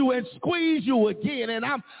squeeze you again. And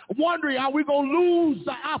I'm wondering, are we going to lose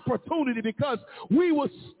the opportunity because we were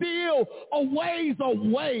still a ways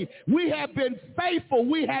away? We have been faithful.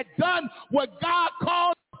 We had done what God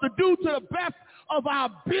called us to do to the best of our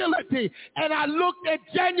ability. And I looked at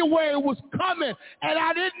January was coming, and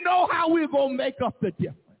I didn't know how we were going to make up the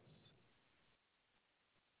difference.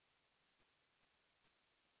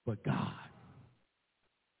 but God.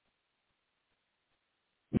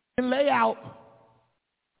 He didn't lay out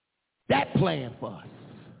that plan for us.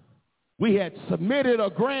 We had submitted a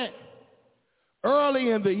grant early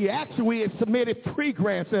in the year. Actually, we had submitted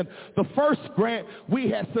pre-grants, and the first grant we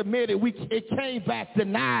had submitted, it came back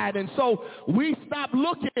denied, and so we stopped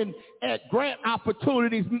looking at grant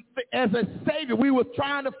opportunities as a savior. We were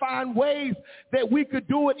trying to find ways that we could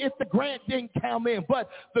do it if the grant didn't come in. But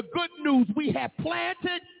the good news, we had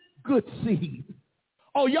planted good seed.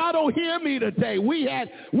 Oh, y'all don't hear me today. We had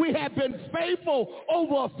been faithful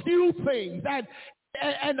over a few things,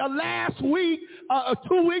 and the last week,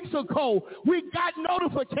 2 weeks ago, we got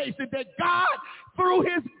notification that God, through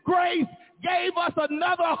his grace, gave us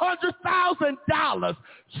another $100,000.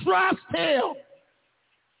 Trust him.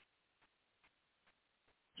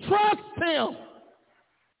 Trust him.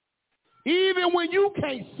 Even when you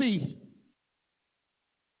can't see.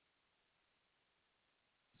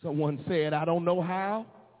 Someone said, I don't know how,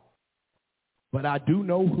 but I do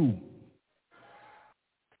know who.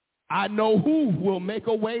 I know who will make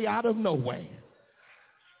a way out of no way.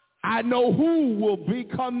 I know who will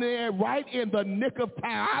become there right in the nick of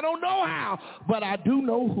time. I don't know how, but I do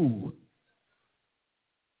know who.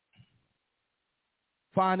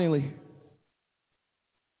 Finally,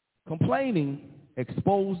 complaining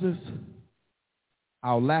exposes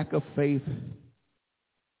our lack of faith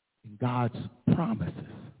in God's promises.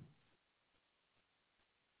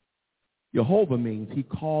 Jehovah means he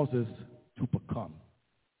causes to become.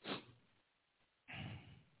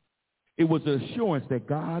 It was an assurance that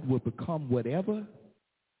God would become whatever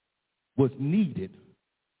was needed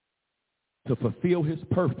to fulfill his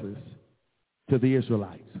purpose to the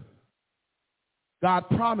Israelites. God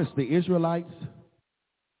promised the Israelites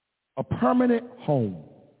a permanent home,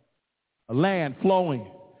 a land flowing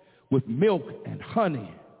with milk and honey.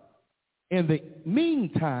 In the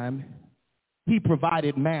meantime, he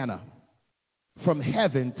provided manna from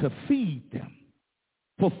heaven to feed them.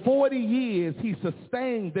 For 40 years, he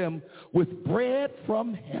sustained them with bread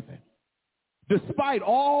from heaven. Despite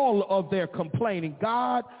all of their complaining,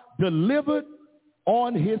 God delivered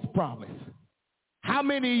on his promise. How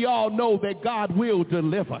many of y'all know that God will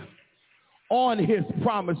deliver on his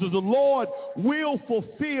promises? The Lord will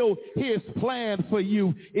fulfill his plan for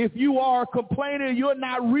you. If you are a complainer, you're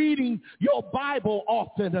not reading your Bible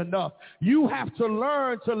often enough. You have to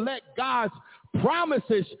learn to let God's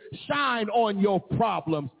promises shine on your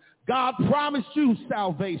problems. God promised you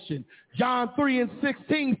salvation. John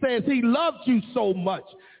 3:16 says he loved you so much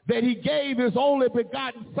that he gave his only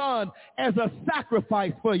begotten son as a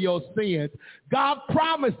sacrifice for your sins. God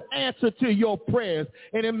promised answer to your prayers.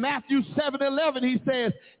 And in Matthew 7:11, he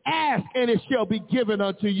says, ask and it shall be given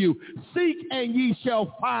unto you. Seek and ye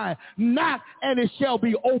shall find. Knock and it shall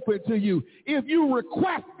be open to you. If you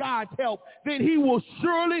request God's help, then he will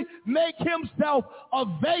surely make himself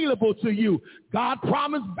available to you. God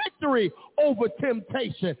promised victory over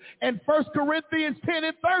temptation. And 1 Corinthians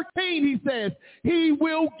 10:13, he says, he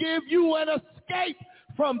will give you an escape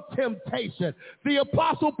from temptation. The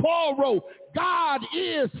Apostle Paul wrote, God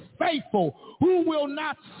is faithful, who will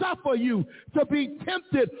not suffer you to be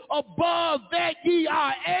tempted above that ye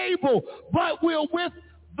are able, but will with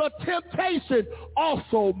the temptation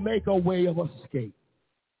also make a way of escape.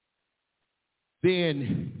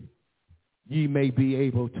 Then ye may be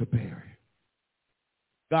able to bear it.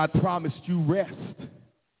 God promised you rest.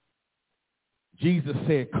 Jesus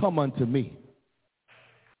said, come unto me,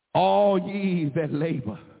 all ye that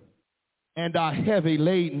labor and are heavy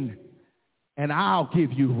laden, and I'll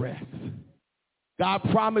give you rest. God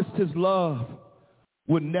promised his love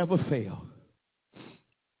would never fail.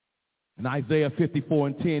 In Isaiah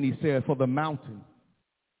 54:10, he said, for the mountain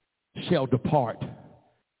shall depart,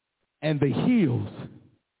 and the hills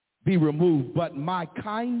be removed, but my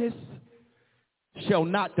kindness shall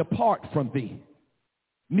not depart from thee,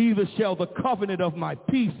 neither shall the covenant of my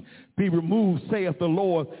peace be removed, saith the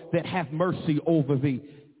Lord that hath mercy over thee.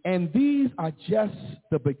 And these are just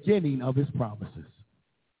the beginning of his promises.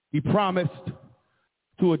 He promised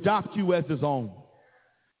to adopt you as his own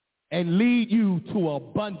and lead you to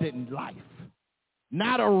abundant life.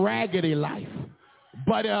 Not a raggedy life,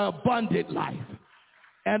 but an abundant life.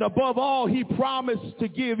 And above all, he promised to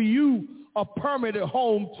give you a permanent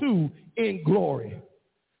home too in glory.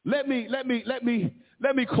 Let me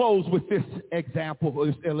close with this example,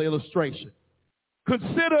 this illustration.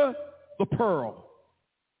 Consider the pearl.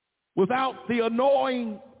 Without the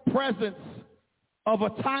annoying presence of a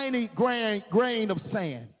tiny grain of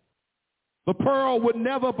sand, the pearl would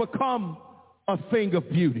never become a thing of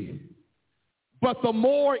beauty. But the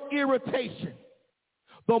more irritation,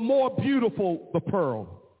 the more beautiful the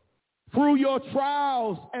pearl. through your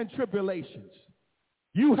trials and tribulations,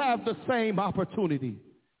 you have the same opportunity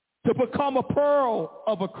to become a pearl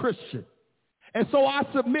of a Christian. And so I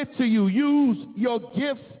submit to you, use your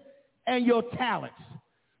gifts and your talents,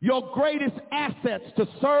 your greatest assets to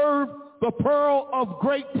serve the pearl of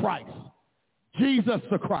great price, Jesus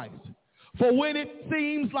the Christ. For when it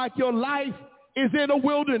seems like your life is in a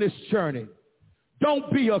wilderness journey,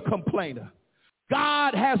 don't be a complainer.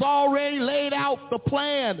 God has already laid out the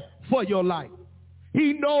plan for your life.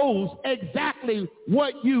 He knows exactly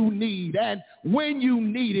what you need and when you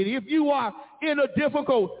need it. If you are in a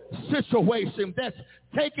difficult situation that's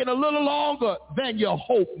taking a little longer than you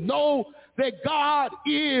hope, know that God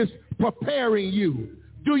is preparing you.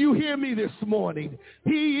 Do you hear me this morning?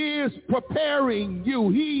 He is preparing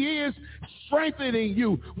you. He is strengthening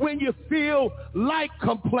you when you feel like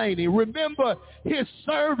complaining. Remember his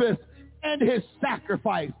service and his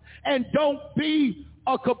sacrifice, and don't be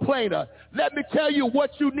a complainer. Let me tell you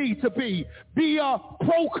what you need to be. Be a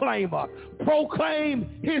proclaimer. Proclaim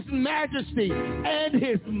his majesty and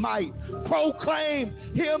his might. Proclaim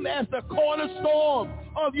him as the cornerstone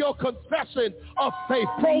of your confession of faith.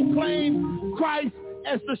 Proclaim Christ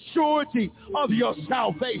as the surety of your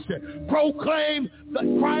salvation. Proclaim the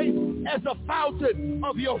Christ as the fountain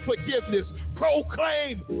of your forgiveness.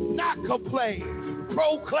 Proclaim, not complain.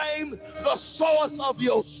 Proclaim the source of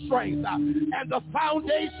your strength and the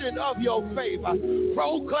foundation of your faith.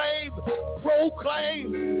 Proclaim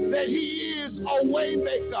that he is a way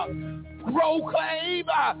maker. Proclaim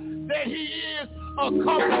that he is a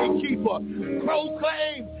company keeper.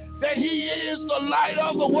 Proclaim that he is the light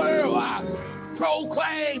of the world.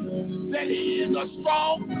 Proclaim that he is a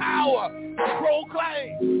strong power.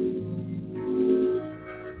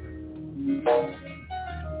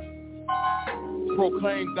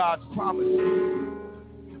 Proclaim God's promise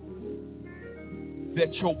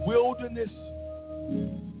that your wilderness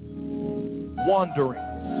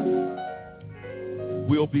wanderings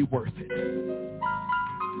will be worth it.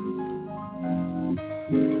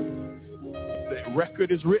 The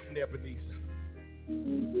record is written, Ebenezer.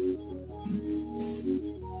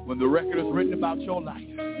 When the record is written about your life,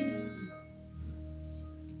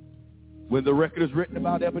 when the record is written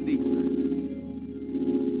about Ebenezer,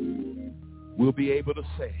 we'll be able to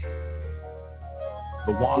say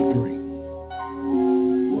the wandering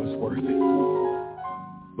was worth it.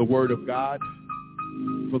 The word of God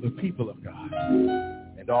for the people of God.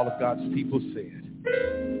 And all of God's people said,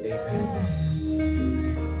 amen.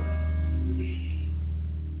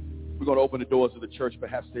 We're going to open the doors of the church.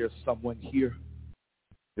 Perhaps there's someone here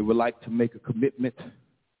that would like to make a commitment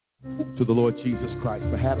to the Lord Jesus Christ.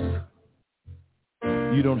 Perhaps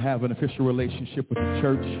you don't have an official relationship with the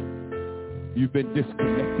church. You've been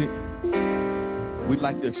disconnected. We'd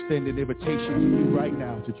like to extend an invitation to you right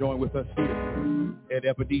now to join with us here at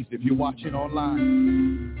Ebenezer. If you're watching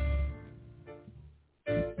online,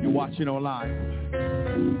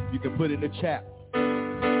 you can put in the chat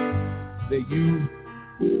that you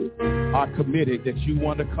are committed, that you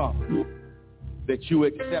want to come, that you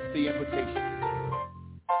accept the invitation.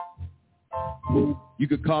 You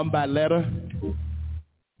could come by letter.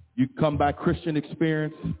 You can come by Christian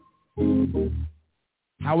experience.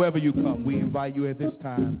 However you come, we invite you at this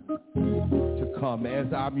time to come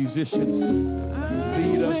as our musicians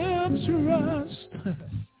lead us.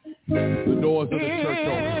 The doors of the church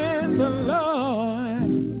open. The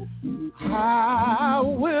Lord, I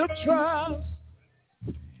will trust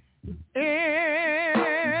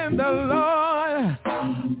in the Lord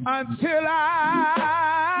until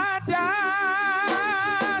I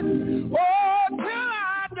die. Oh, till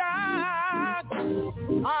I die,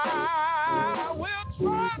 I will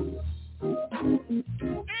trust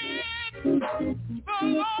in the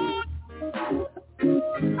Lord.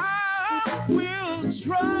 I will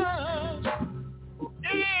trust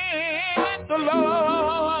in the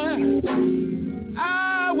Lord. I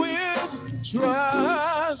will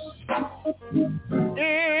trust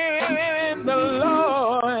in the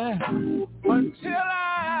Lord until I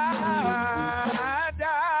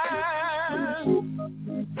die.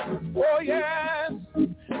 Oh yes,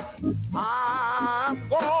 I'm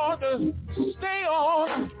going to stay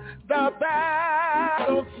on the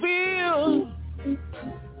battlefield.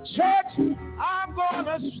 Church, I'm going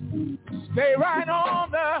to stay right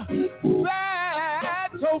on the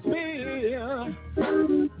battlefield.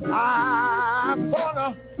 I'm going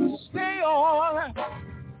to stay on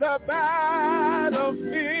the battlefield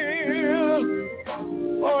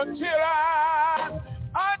until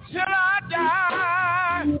I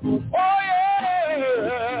die. Oh yeah,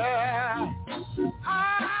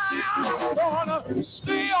 I'm going to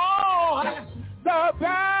stay on the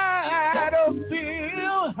battlefield.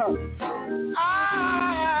 I'm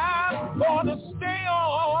gonna stay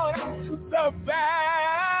on the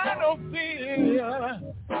battlefield.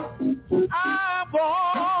 I'm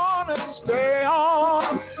gonna stay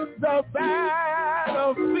on the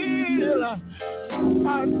battlefield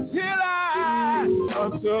until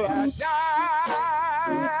I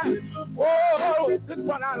die. Oh, this is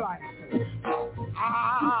what I like.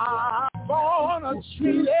 I'm gonna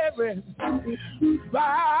treat everybody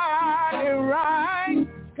right.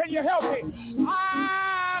 Can you help me?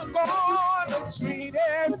 I'm gonna treat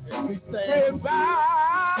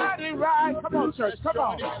everybody right. Come on, church. Come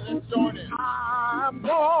on. Let's join in. I'm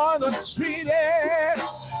gonna treat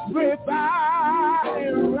everybody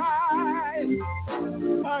right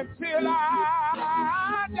until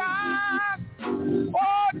I die.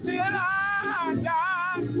 Oh, till I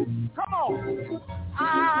die. Come on.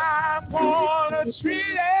 I'm gonna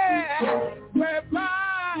treat everybody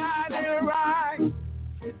right.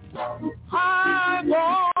 I'm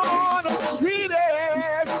gonna treat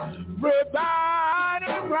everybody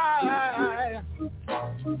right.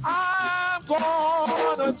 I'm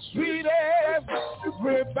gonna treat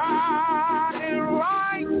everybody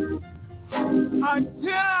right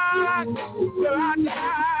until I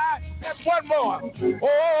die. That's one more.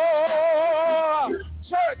 Oh,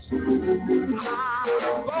 church,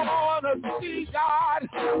 I'm gonna see God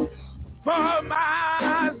for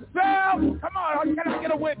myself. Come on, can I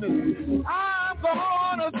get a witness? I'm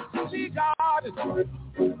gonna see God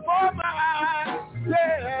for myself.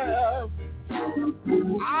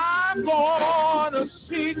 I'm gonna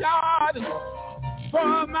see God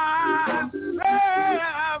for myself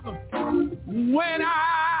when I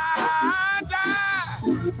die.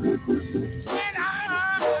 When I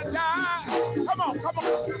die. Come on.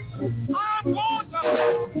 I'm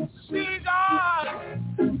gonna see God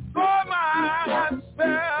for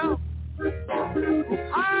myself.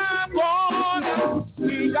 I'm gonna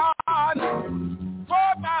see God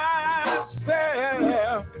for myself.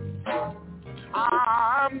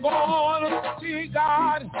 I'm gonna see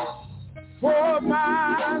God for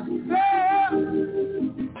myself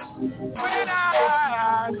when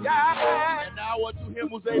I die. And now unto him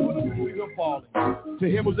was able to see them falling. To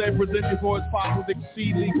him was able to present before his Father's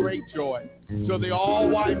exceedingly great joy. So the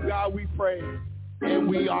all-wise God we praise and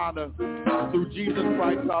we honor through Jesus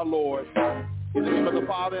Christ our Lord. In the name of the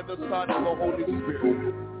Father, and the Son, and the Holy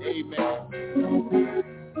Spirit. Amen.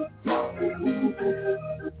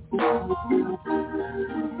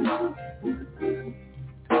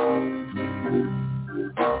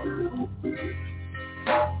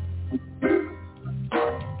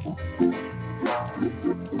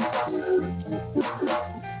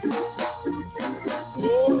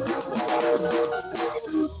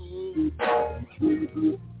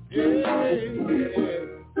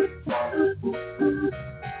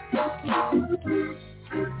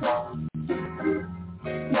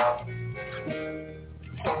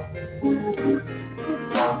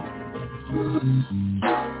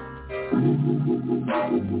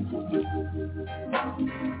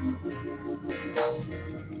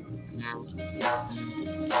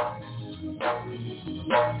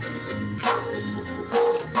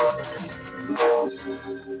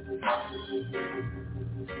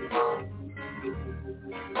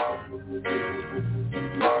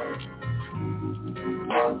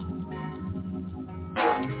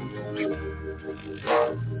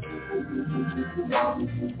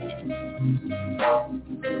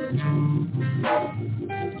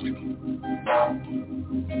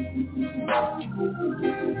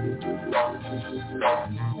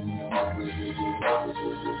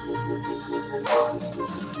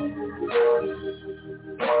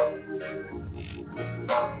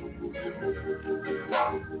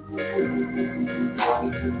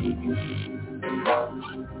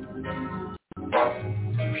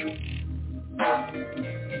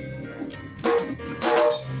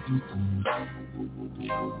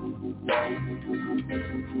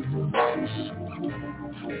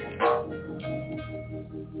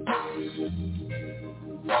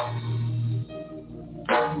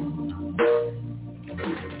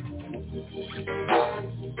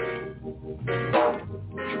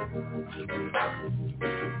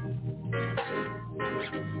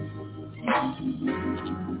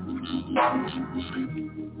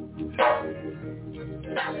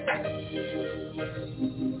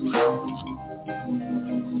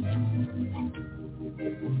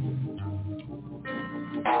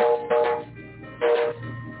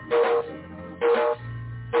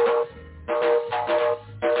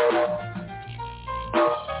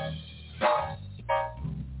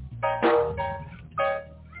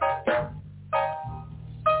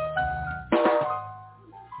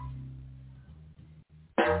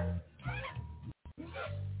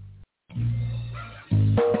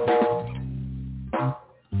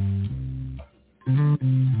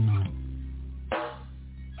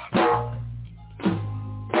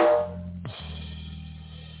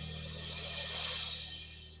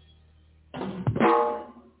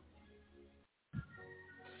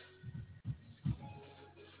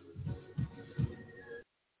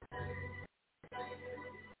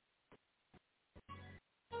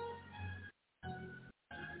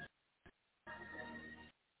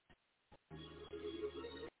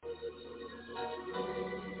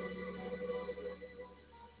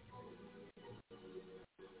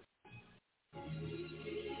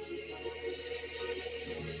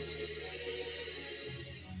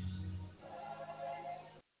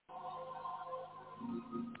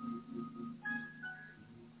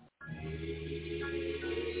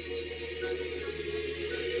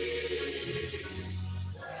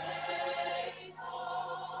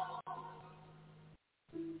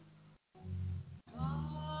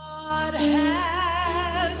 God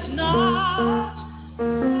has not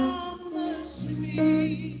promised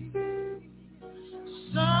me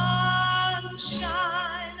sunshine.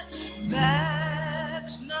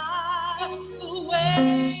 That's not the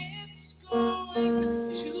way it's going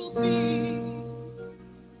to be.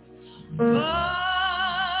 But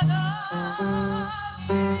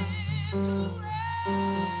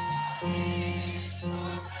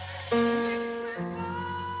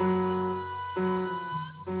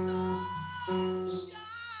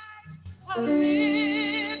a little a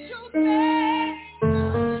little thing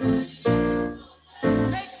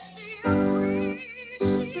makes me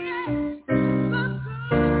appreciate the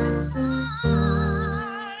good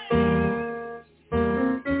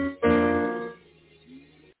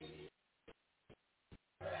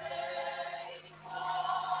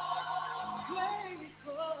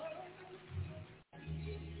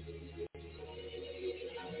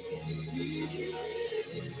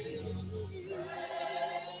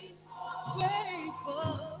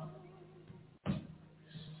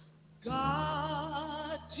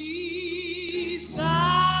God desires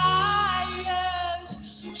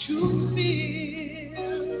to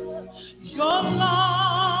fill your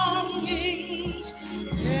longings,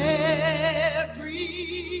 every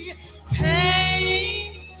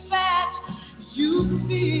pain that you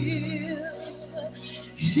feel.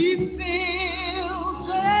 He fills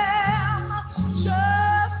them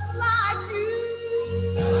just like you.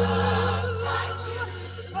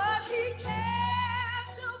 But he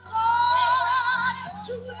can't afford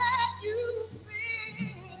to let you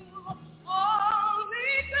feel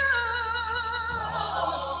only good.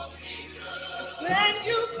 Then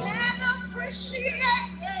you can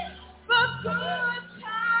appreciate the good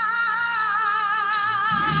times.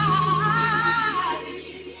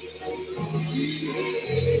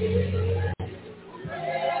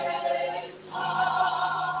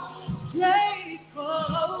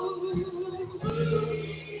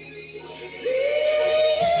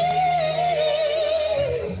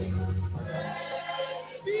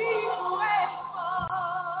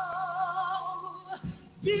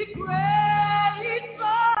 Be grateful.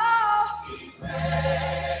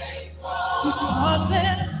 Because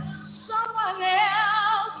there's someone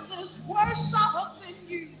else is worse off than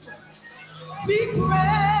you. Be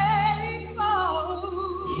grateful.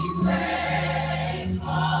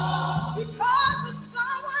 Because there's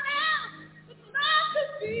someone else that's not to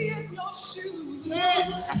be in your shoes. Be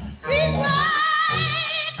grateful.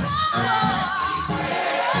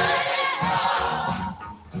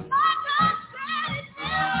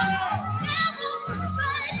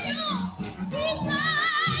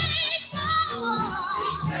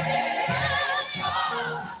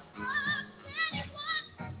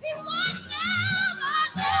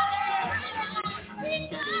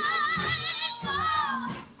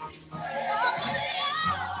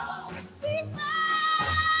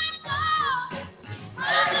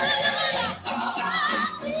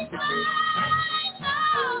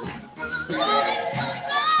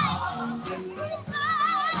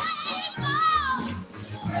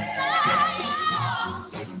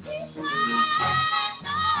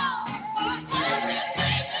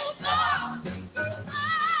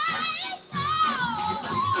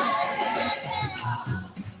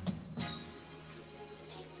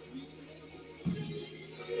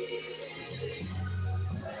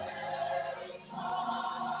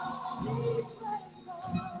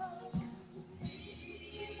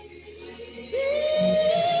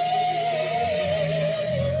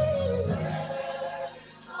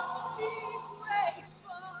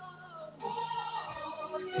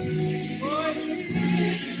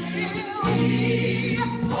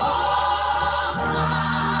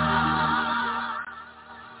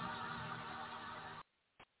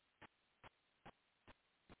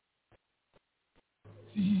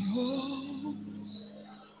 Oh.